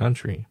their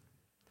country.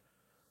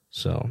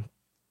 So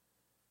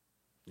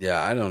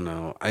yeah, I don't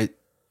know.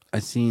 I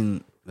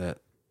seen that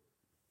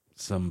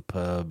some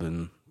pub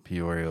in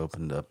Peoria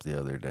opened up the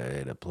other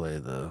day to play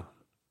the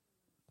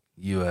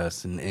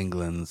U.S. and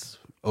England's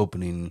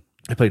opening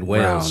I played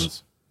Wales.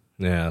 rounds.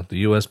 Yeah, the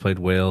U.S. played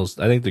Wales.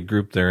 I think the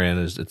group they're in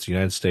it's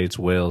United States,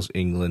 Wales,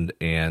 England,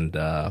 and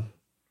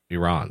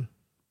Iran.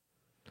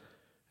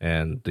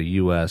 And the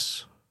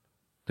U.S.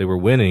 they were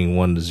winning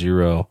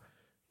 1-0,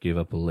 gave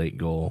up a late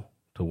goal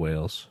to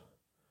Wales.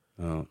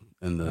 Oh,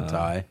 and the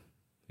tie.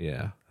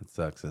 Yeah, That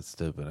sucks. That's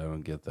stupid. I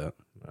don't get that.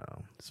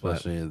 no.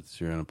 Especially if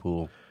you're in a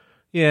pool.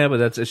 Yeah,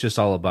 but it's just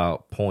all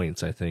about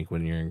points, I think,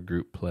 when you're in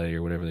group play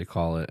or whatever they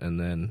call it. And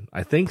then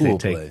I think Pool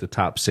they take play. the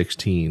top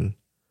 16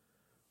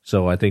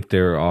 So I think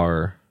there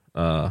are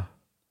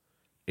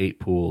 8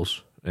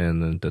 pools,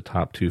 and then the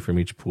top 2 from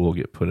each pool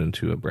get put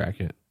into a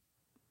bracket.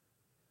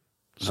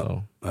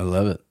 So I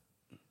love it.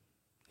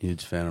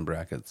 Huge fan of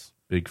brackets.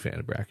 big fan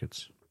of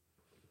brackets.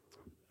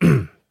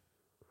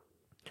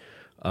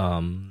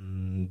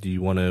 Do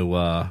you want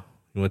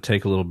to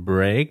take a little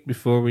break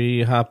before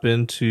we hop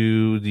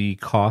into the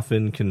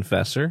coffin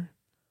confessor?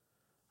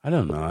 I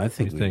don't know. I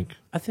think What do you think?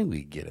 I think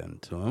we get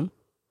into them.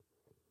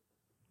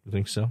 You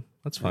think so?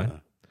 That's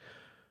fine.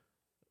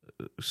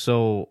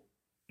 So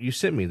you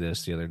sent me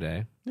this the other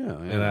day, Yeah.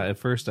 and at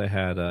first I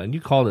had, and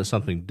you called it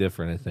something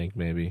different, I think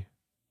maybe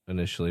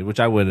initially, which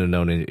I wouldn't have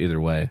known either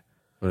way.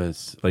 But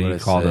you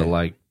called it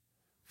like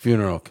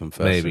funeral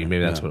confessor. maybe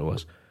that's what it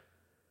was.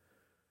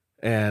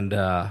 And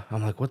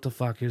I'm like, what the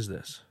fuck is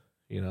this?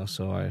 You know,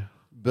 so I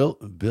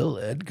Bill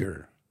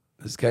Edgar.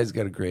 This guy's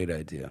got a great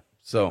idea.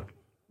 So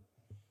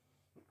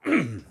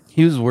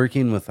he was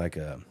working with like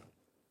a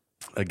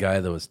guy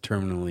that was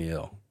terminally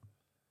ill.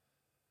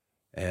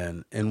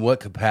 And in what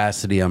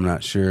capacity, I'm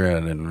not sure. I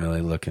didn't really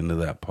look into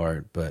that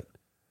part. But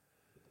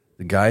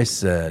the guy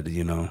said,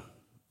 you know,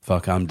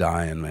 fuck, I'm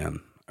dying,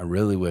 man. I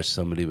really wish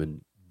somebody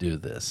would do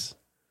this.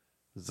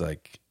 It's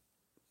like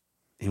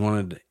he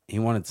wanted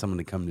someone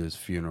to come to his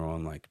funeral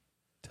and like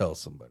tell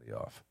somebody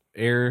off.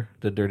 air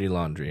the dirty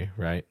laundry,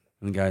 right?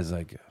 And the guy's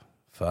like,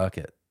 fuck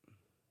it.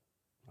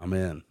 I'm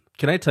in.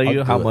 Can I tell I'll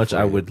you how do it much for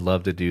I you. would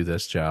love to do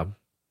this job?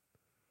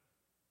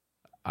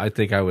 I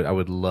think I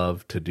would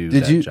love to do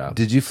that job.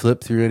 Did you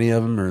flip through any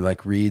of them or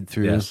like read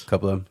through Yes. a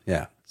couple of them?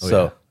 Yeah. Oh,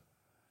 So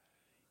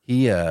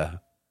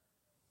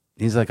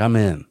he's like, I'm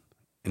in.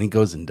 And he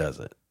goes and does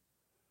it.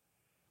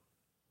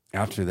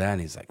 After that,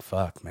 he's like,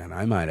 fuck, man,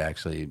 I might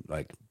actually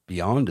like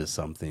be onto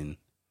something.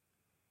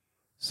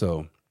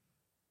 So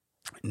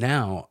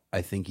now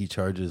I think he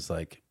charges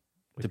like,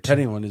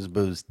 depending on his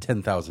booze,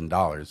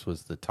 $10,000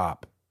 was the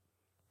top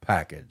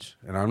package.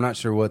 And I'm not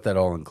sure what that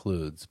all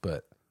includes,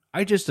 but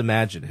I just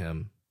imagine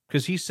him,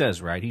 because he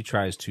says, right, he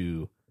tries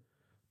to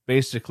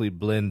basically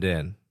blend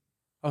in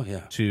oh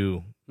yeah,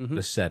 to Mhm.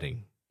 the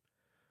setting.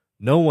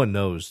 No one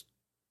knows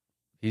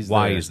he's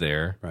why there. he's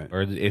there, Right.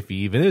 or if he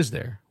even is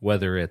there,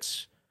 whether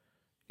it's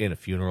in a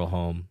funeral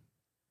home,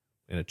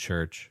 in a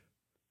church,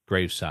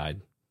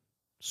 graveside,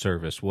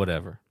 service,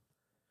 whatever.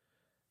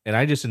 And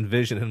I just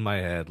envision in my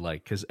head,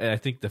 like, because I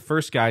think the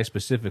first guy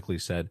specifically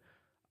said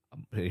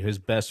his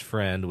best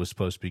friend was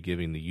supposed to be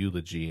giving the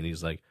eulogy, and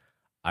he's like,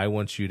 I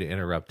want you to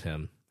interrupt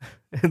him.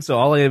 And so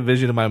all I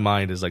envision in my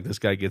mind is like this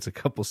guy gets a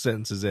couple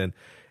sentences in,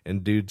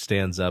 and dude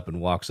stands up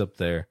and walks up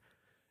there,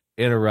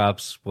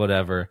 interrupts,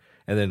 whatever,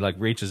 and then like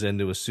reaches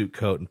into a suit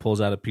coat and pulls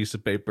out a piece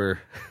of paper,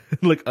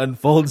 and, like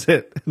unfolds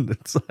it, and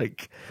it's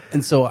like,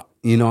 And so,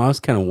 you know, I was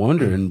kind of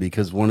wondering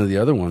because one of the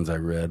other ones I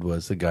read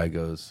was the guy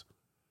goes,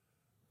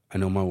 I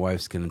know my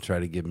wife's going to try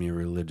to give me a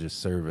religious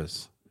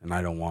service and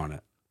I don't want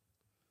it.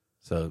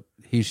 So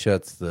he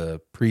shuts the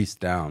priest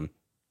down,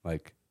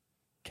 like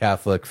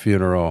Catholic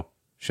funeral,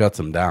 shuts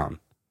him down,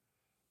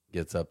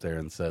 gets up there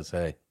and says,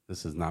 hey,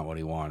 this is not what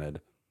he wanted.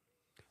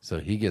 So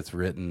he gets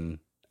written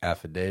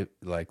affidavit,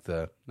 like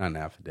not an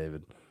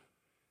affidavit,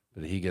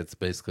 but he gets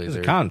basically there's a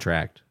their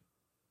contract,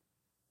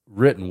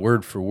 written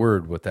word for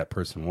word what that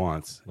person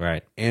wants.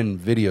 right? And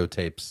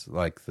videotapes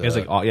like He has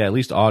like at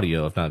least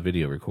audio, if not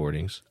video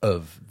recordings.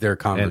 of their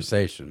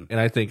conversation. And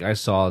I think I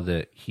saw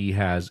that he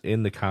has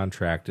in the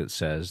contract, it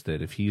says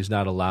that if he's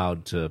not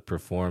allowed to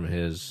perform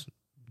his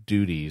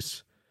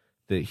duties,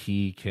 that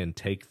he can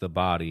take the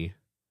body,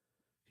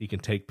 he can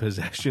take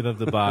possession of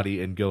the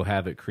body and go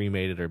have it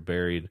cremated or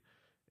buried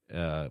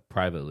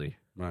privately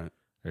Right.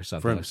 or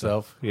something. For like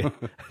himself. that.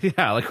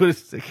 Yeah, like what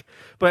is it?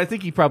 But I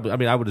think he probably, I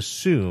mean, I would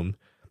assume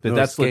that No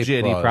that's escape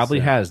legit. He clause, probably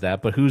yeah. has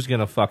that, but who's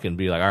going to fucking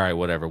be like, all right,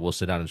 whatever, we'll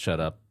sit down and shut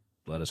up.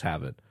 Let us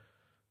have it.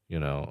 You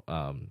know,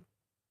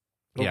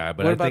 yeah,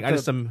 but what I about think I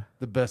just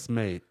the best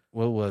mate?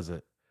 What was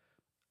it?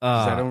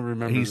 'Cause I don't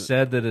remember He the-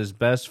 said that his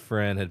best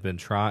friend had been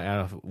trying, I don't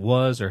know if it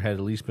was or had at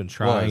least been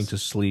trying Was. to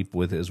sleep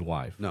with his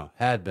wife. No,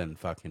 had been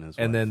fucking his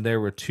And wife. then there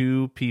were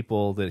 2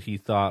 people that he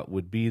thought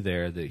would be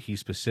there that he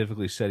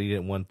specifically said he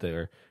didn't want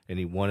there, and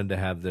he wanted to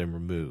have them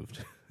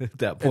removed at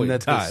that point and in that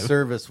the time.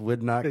 service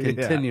would not Yeah.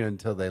 continue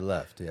until they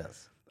left.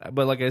 Yes.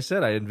 But like I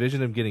said, I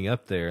envisioned him getting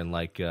up there and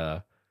like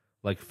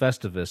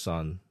Festivus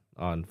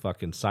on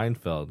fucking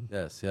Seinfeld.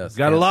 Yes. Yes.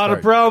 Got a Can't lot of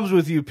start- problems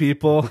with you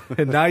people,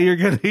 and now you're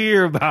gonna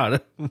hear about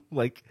it.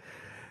 Like,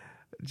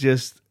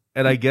 just,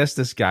 and I guess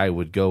this guy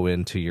would go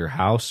into your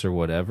house or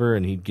whatever,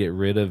 and he'd get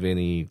rid of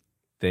anything.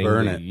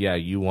 Burn that, it. yeah,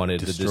 you wanted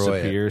to Destroy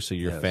it. disappear, so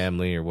your Yes.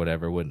 family or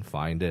whatever wouldn't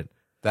find it.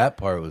 That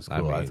part was cool.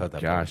 I mean, I thought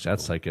that part gosh, was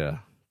that's cool. like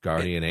a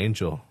guardian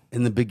angel.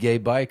 And the big gay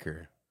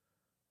biker.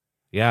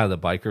 Yeah, the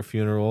biker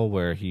funeral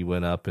where he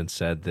went up and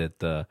said that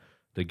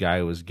the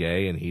guy was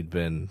gay and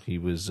he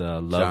was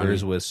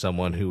lovers with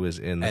someone who was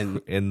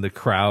in the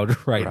crowd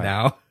right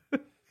now.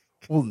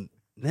 Well,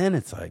 then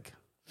it's like,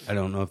 I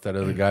don't know if that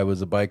other guy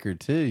was a biker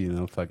too, you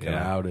know, fucking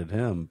Yeah. outed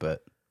him,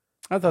 but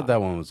I thought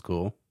that one was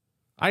cool.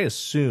 I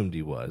assumed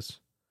he was.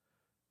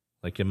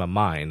 Like in my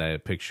mind, I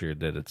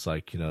pictured that it's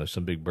like,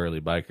 some big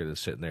burly biker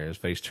that's sitting there, his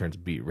face turns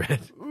beet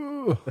red.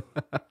 Ooh.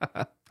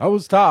 I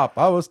was top.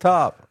 No,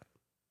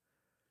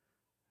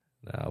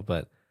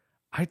 but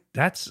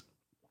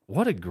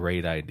what a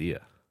great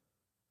idea.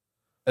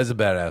 That's a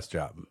badass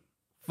job.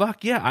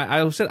 Fuck yeah.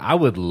 I said I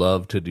would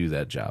love to do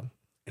that job.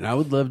 And I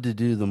would love to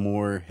do the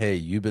more, hey,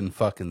 you've been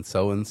fucking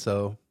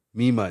so-and-so.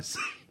 Me,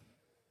 myself.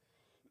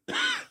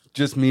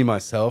 Just me,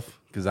 myself,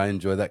 because I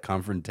enjoy that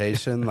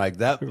confrontation. Like,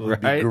 that would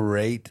be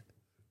great.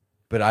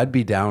 But I'd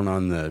be down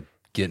on the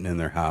getting in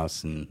their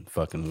house and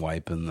fucking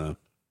wiping the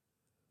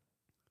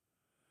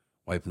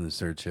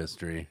search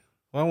history.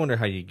 Well, I wonder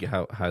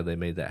how they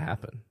made that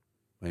happen.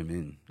 What do you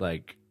mean?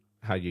 Like,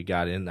 how you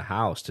got in the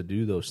house to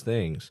do those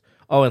things.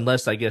 Oh,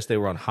 unless I guess they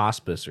were on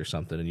hospice or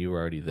something and you were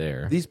already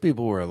there. These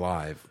people were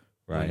alive.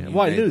 Right.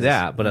 Well, I knew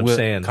that, but I'm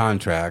saying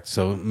contract.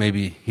 So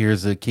maybe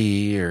here's a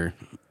key or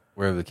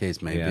wherever the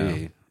case may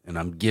be, and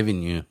I'm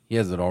giving you. He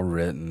has it all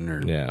written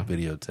or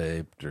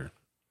videotaped or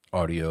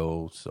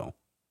audio. So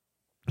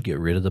get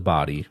rid of the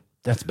body.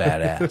 That's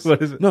badass.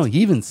 What is it? No, he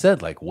even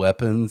said like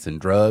weapons and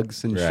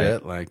drugs and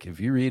shit. Like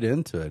if you read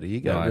into it, he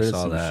got rid of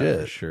some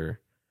shit. For sure.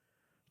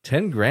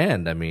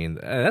 $10,000. I mean,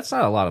 that's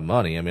not a lot of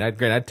money. I mean,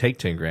 I'd take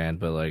 $10,000,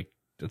 but like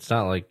it's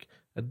not like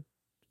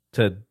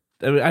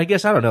I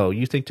guess I don't know.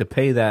 You think to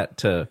pay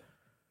that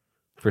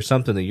for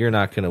something that you're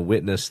not going to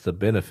witness the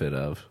benefit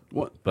of?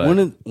 But one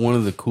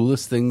of the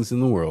coolest things in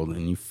the world,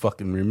 and you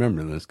fucking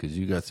remember this because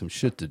you got some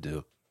shit to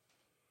do.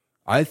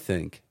 I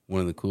think one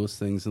of the coolest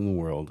things in the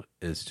world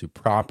is to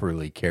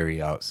properly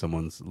carry out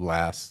someone's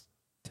last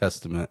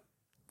testament,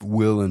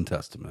 will and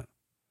testament.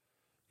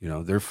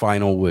 Their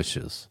final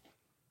wishes.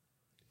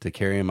 To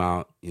carry them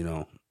out,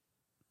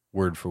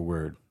 word for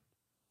word,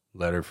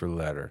 letter for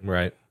letter.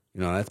 Right.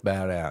 That's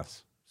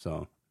badass.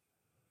 So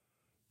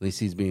at least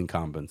he's being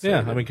compensated.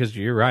 Yeah, I mean, because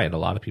you're right. A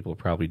lot of people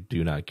probably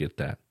do not get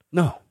that.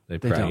 No, they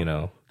probably,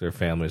 don't. Their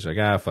families are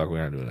like, fuck,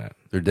 we're not doing that.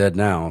 They're dead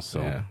now, so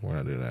yeah, we're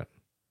not doing that.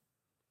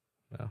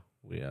 No,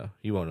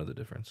 you won't know the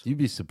difference. You'd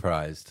be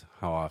surprised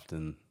how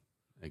often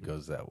it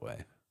goes that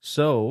way.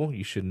 So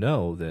you should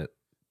know that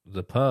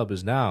the pub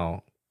is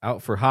now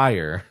out for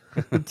hire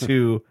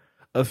to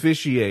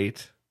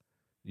officiate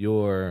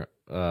your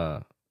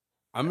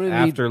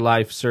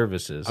afterlife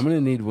services. I'm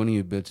gonna need one of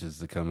you bitches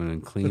to come in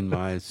and clean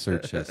my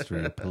search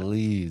history,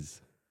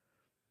 please.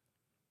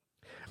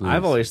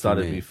 I've always thought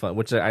it'd be fun,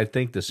 which I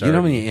think this. You know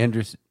how many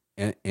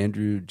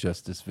Andrew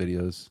Justice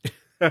videos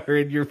are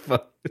in your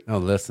phone? Oh,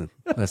 listen.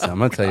 I'm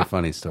gonna tell you a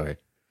funny story.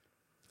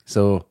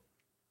 So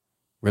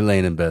we're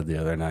laying in bed the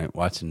other night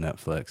watching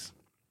Netflix,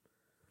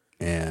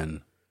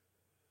 and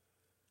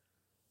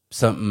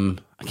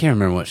I can't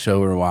remember what show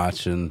we're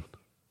watching,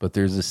 but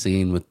there's a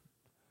scene with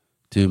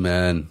two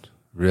men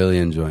really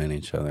enjoying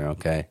each other,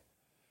 okay?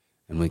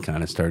 And we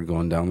kind of started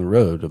going down the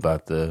road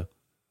about the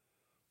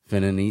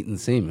finning eating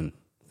semen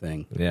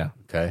thing. Yeah.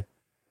 Okay?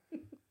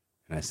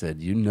 And I said,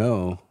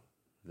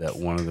 that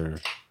one of their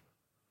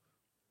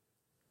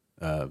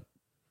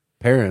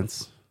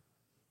parents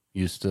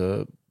used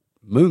to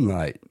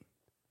moonlight.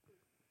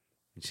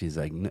 And she's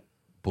like,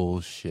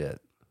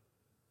 bullshit.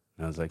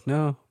 And I was like,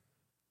 no.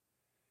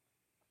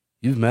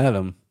 You've met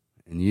him,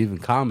 and you even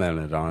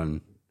commented on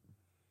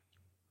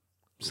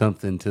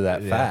something to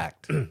that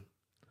fact.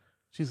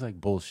 She's like,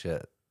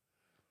 bullshit.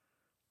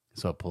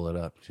 So I pull it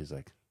up. She's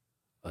like,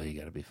 oh, you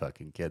got to be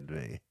fucking kidding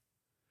me.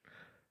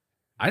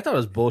 I thought it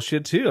was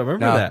bullshit, too. I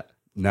remember that.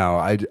 No,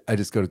 I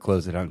just go to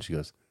close it out, and she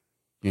goes,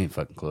 you ain't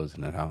fucking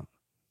closing it out.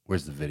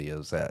 Where's the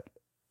videos at?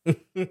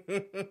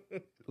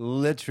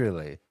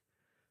 Literally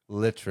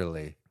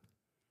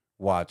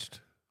watched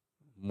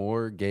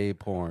more gay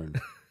porn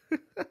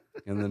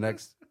in the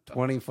next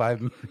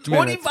 25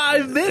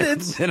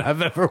 minutes than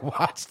I've ever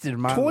watched in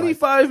my life.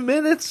 25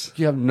 minutes?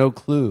 You have no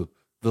clue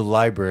the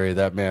library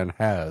that man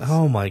has.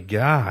 Oh my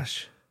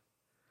gosh.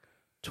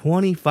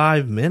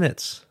 25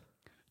 minutes.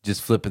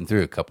 Just flipping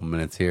through a couple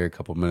minutes here, a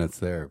couple minutes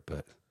there,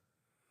 but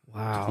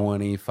wow.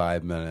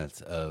 25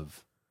 minutes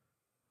of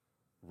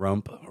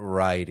rump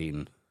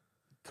riding.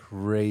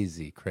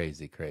 Crazy.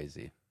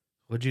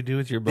 What'd you do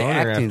with your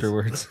boner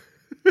afterwards?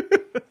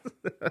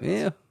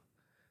 Yeah.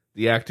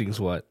 The acting's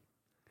what?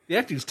 The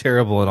acting's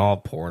terrible in all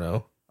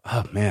porno.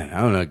 Oh man, I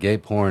don't know. Gay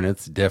porn,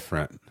 it's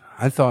different.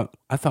 I thought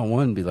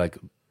one would be like,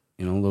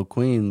 Little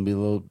Queen, be a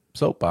little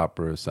soap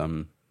opera or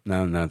something.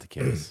 No, not the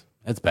case.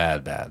 It's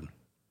bad.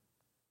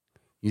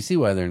 You see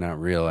why they're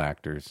not real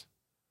actors.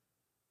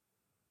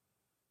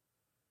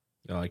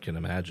 Oh, I can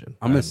imagine.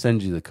 I'm gonna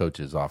send you the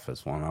Coach's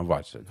Office one. I've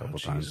watched it a couple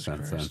times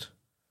since then.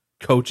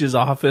 Coach's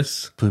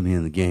Office? Put me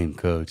in the game,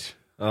 Coach.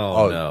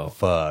 Oh no.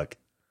 Fuck.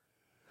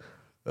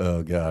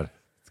 Oh God.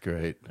 It's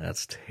great.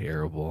 That's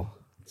terrible.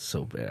 It's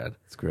so bad.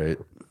 It's great.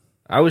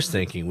 I was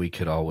thinking we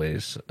could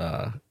always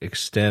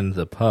extend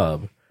the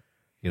pub.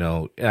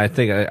 I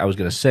think I was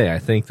going to say, I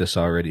think this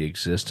already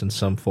exists in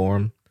some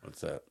form.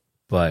 What's that?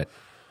 But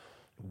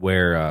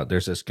where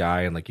there's this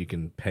guy and like you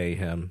can pay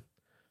him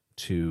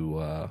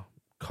to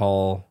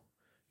call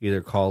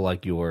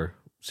like your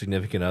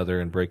significant other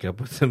and break up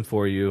with them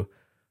for you,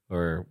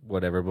 or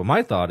whatever. But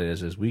my thought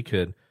is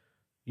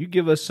you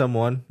give us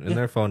someone and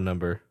their phone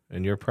number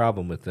and your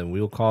problem with them,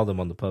 we'll call them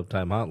on the Pub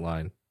Time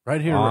Hotline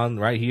Right here. on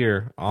Live.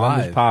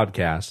 this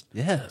podcast,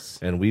 Yes.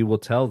 and we will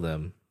tell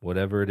them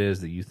whatever it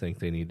is that you think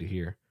they need to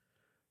hear.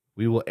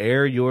 We will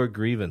air your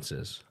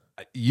grievances.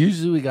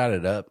 Usually we got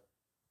it up.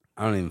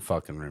 I don't even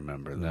fucking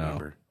remember the No.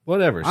 number.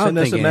 Whatever. I don't Send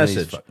us think a any of these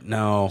message.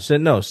 No.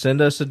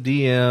 Send us a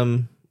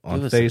DM on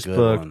Give us a good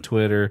Facebook, one.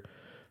 Twitter.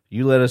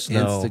 You let us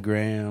know.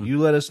 Instagram. You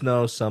let us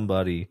know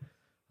somebody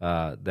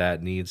that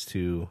needs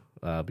to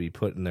be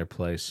put in their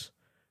place,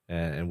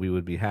 and we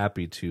would be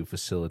happy to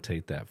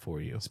facilitate that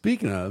for you.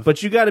 Speaking of,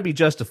 But you got to be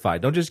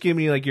justified. Don't just give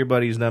me like your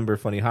buddy's number,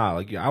 funny how.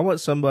 Like I want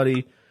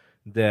somebody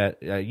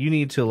that you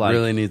need to like.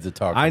 really needs to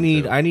talk. I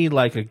need to. I need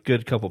like a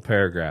good couple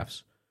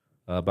paragraphs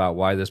about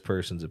why this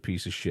person's a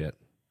piece of shit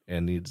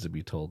and needs to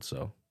be told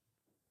so.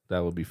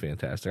 That would be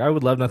fantastic. I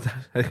would love not that.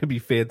 That could be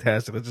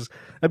fantastic.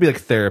 That'd be like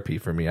therapy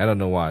for me. I don't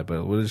know why,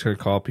 but we're just gonna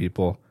call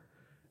people,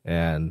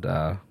 and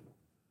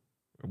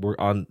we're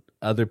on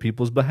other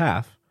people's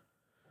behalf,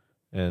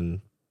 and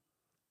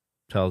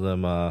tell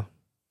them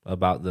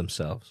about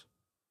themselves.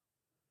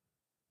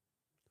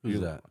 Who's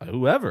that?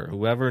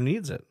 Whoever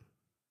needs it.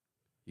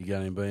 You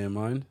got anybody in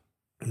mind?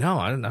 No,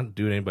 I'm not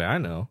doing anybody I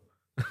know.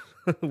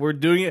 We're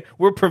doing it.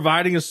 We're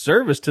providing a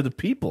service to the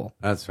people.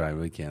 That's right.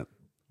 We can't.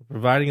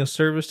 Providing a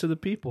service to the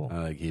people. I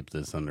like keep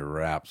this under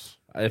wraps.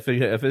 If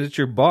it's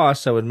your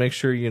boss, I would make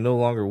sure you no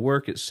longer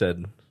work at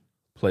said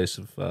place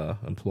of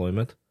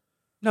employment.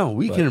 No,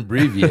 we can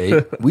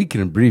abbreviate. We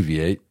can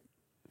abbreviate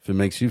if it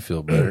makes you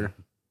feel better.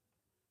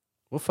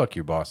 We'll fuck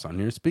your boss on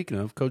here. Speaking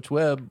of Coach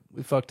Webb,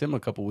 we fucked him a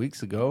couple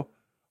weeks ago,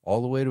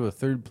 all the way to a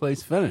 3rd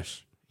place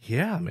finish.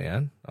 Yeah,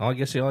 man. I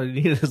guess all you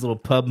need is a little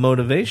pub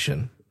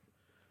motivation.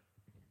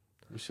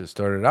 We should have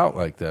started out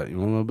like that. You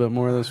want a little bit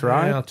more of this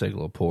ride? Yeah, I'll take a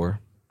little pour.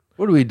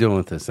 What are we doing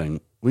with this thing?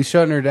 We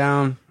shutting her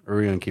down, or are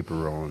we gonna keep her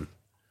rolling?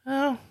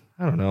 Oh,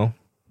 I don't know.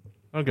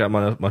 I don't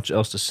got much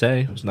else to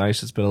say. It was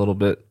nice. It's been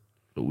a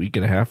week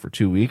and a half or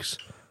 2 weeks.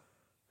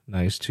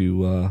 Nice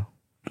to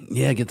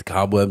Yeah, get the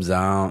cobwebs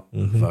out.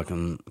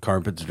 Fucking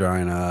carpet's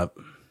drying up.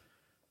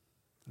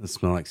 It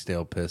smells like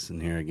stale piss in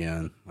here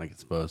again, like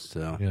it's supposed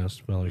to.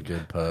 smell like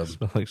Good pub.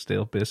 smell like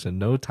stale piss in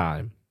no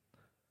time.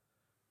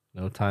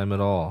 No time at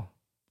all.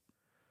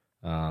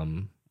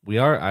 We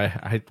are.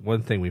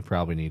 One thing we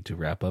probably need to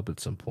wrap up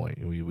at some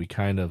point. We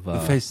kind of We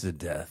face the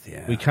death.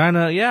 Yeah, we kind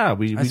of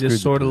we screwed the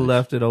just sort of pooch.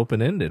 left it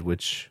open ended,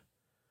 which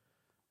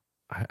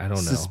I don't know.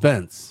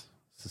 Suspense.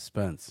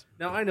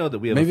 Now I know that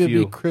we have Maybe a few.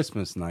 it'd be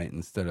Christmas night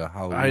instead of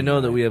Halloween. I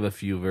know that night. we have a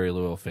few very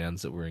loyal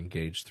fans that were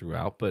engaged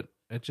throughout, but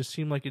it just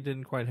seemed like it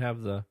didn't quite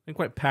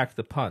pack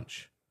the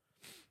punch.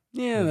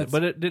 Yeah,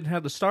 But it didn't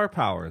have the star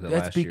power that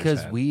that's last year's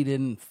because had. we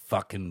didn't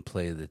fucking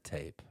play the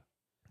tape.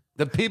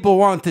 The people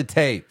want the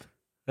tape.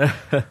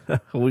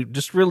 We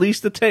just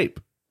released the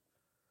tape.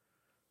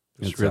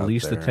 Just It's out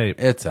release the there.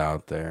 tape. It's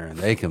out there, and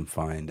they can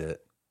find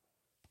it.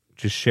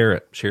 Just share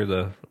it. Share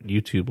the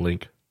YouTube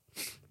link.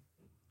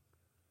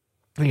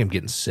 I think I'm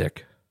getting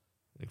sick.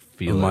 I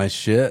feel My it.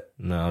 shit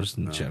No, just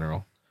in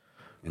general.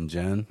 and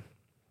Jen.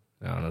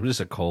 I don't know. Just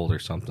a cold or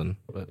something.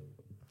 But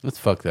Let's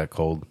fuck that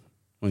cold.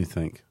 What do you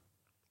think?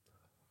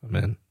 I'm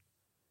in.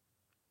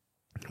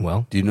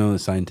 Well, Do you know the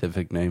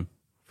scientific name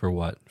for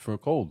what? for a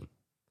cold?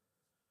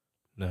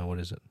 No, what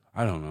is it?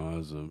 I don't know. It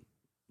was a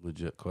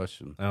legit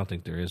question. I don't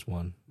think there is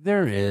one.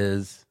 There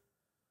is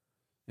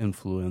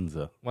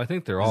influenza. Well, I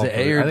think they're Is all. it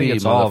A or I think B,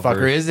 it's all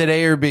motherfucker? Is it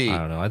A or B? I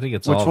don't know. I think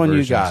it's Which all one you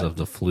versions got? of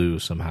the flu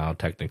somehow,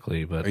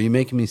 technically, but Are you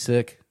making me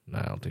sick? no,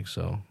 I don't think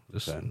so.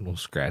 Just Okay. a little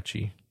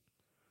scratchy,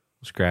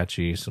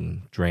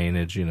 some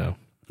drainage. All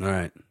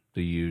right.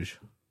 The huge.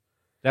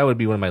 That would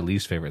be one of my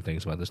least favorite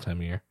things about this time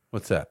of year.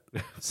 What's that?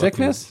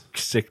 Sickness?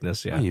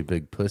 Sickness, yeah. Oh, you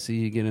big pussy.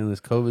 You get into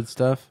this COVID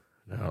stuff?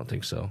 No, I don't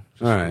think so.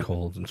 Just All right.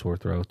 colds and sore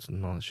throats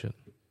and all that shit.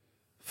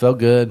 Felt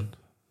good.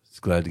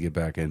 Just glad to get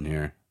back in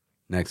here.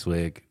 Next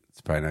week,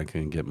 it's probably not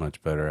going to get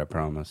much better, I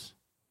promise.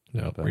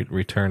 No, But-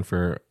 return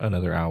for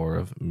another hour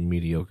of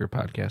mediocre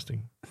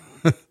podcasting.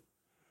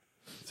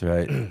 That's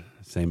right.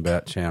 Same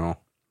bat channel.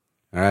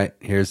 All right.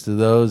 Here's to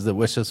those that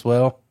wish us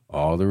well.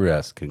 All the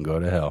rest can go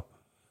to hell.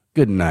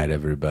 Good night,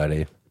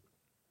 everybody.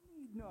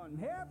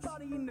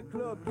 Everybody in the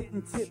club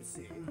getting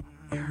tipsy.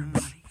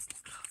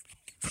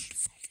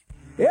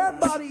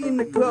 Everybody in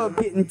the club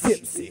getting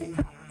tipsy.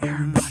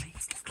 Everybody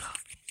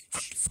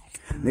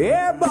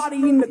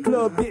in the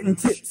club getting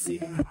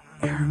tipsy.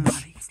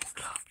 Everybody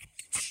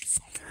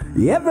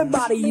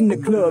in the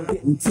club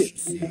getting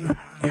tipsy.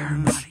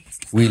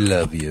 We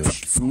love you.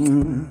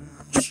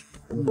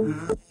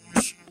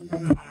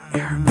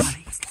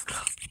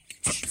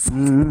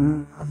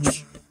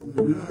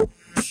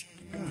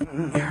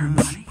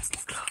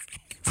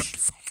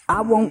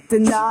 I won't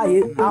deny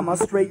it, I'm a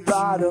straight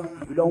rider.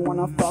 You don't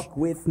wanna fuck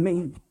with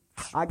me.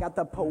 I got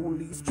the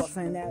police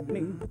busting at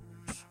me,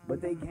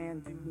 but they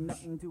can't do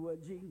nothing to a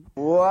G.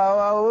 Wow,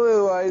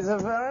 wow, wow, is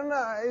very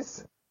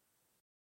nice.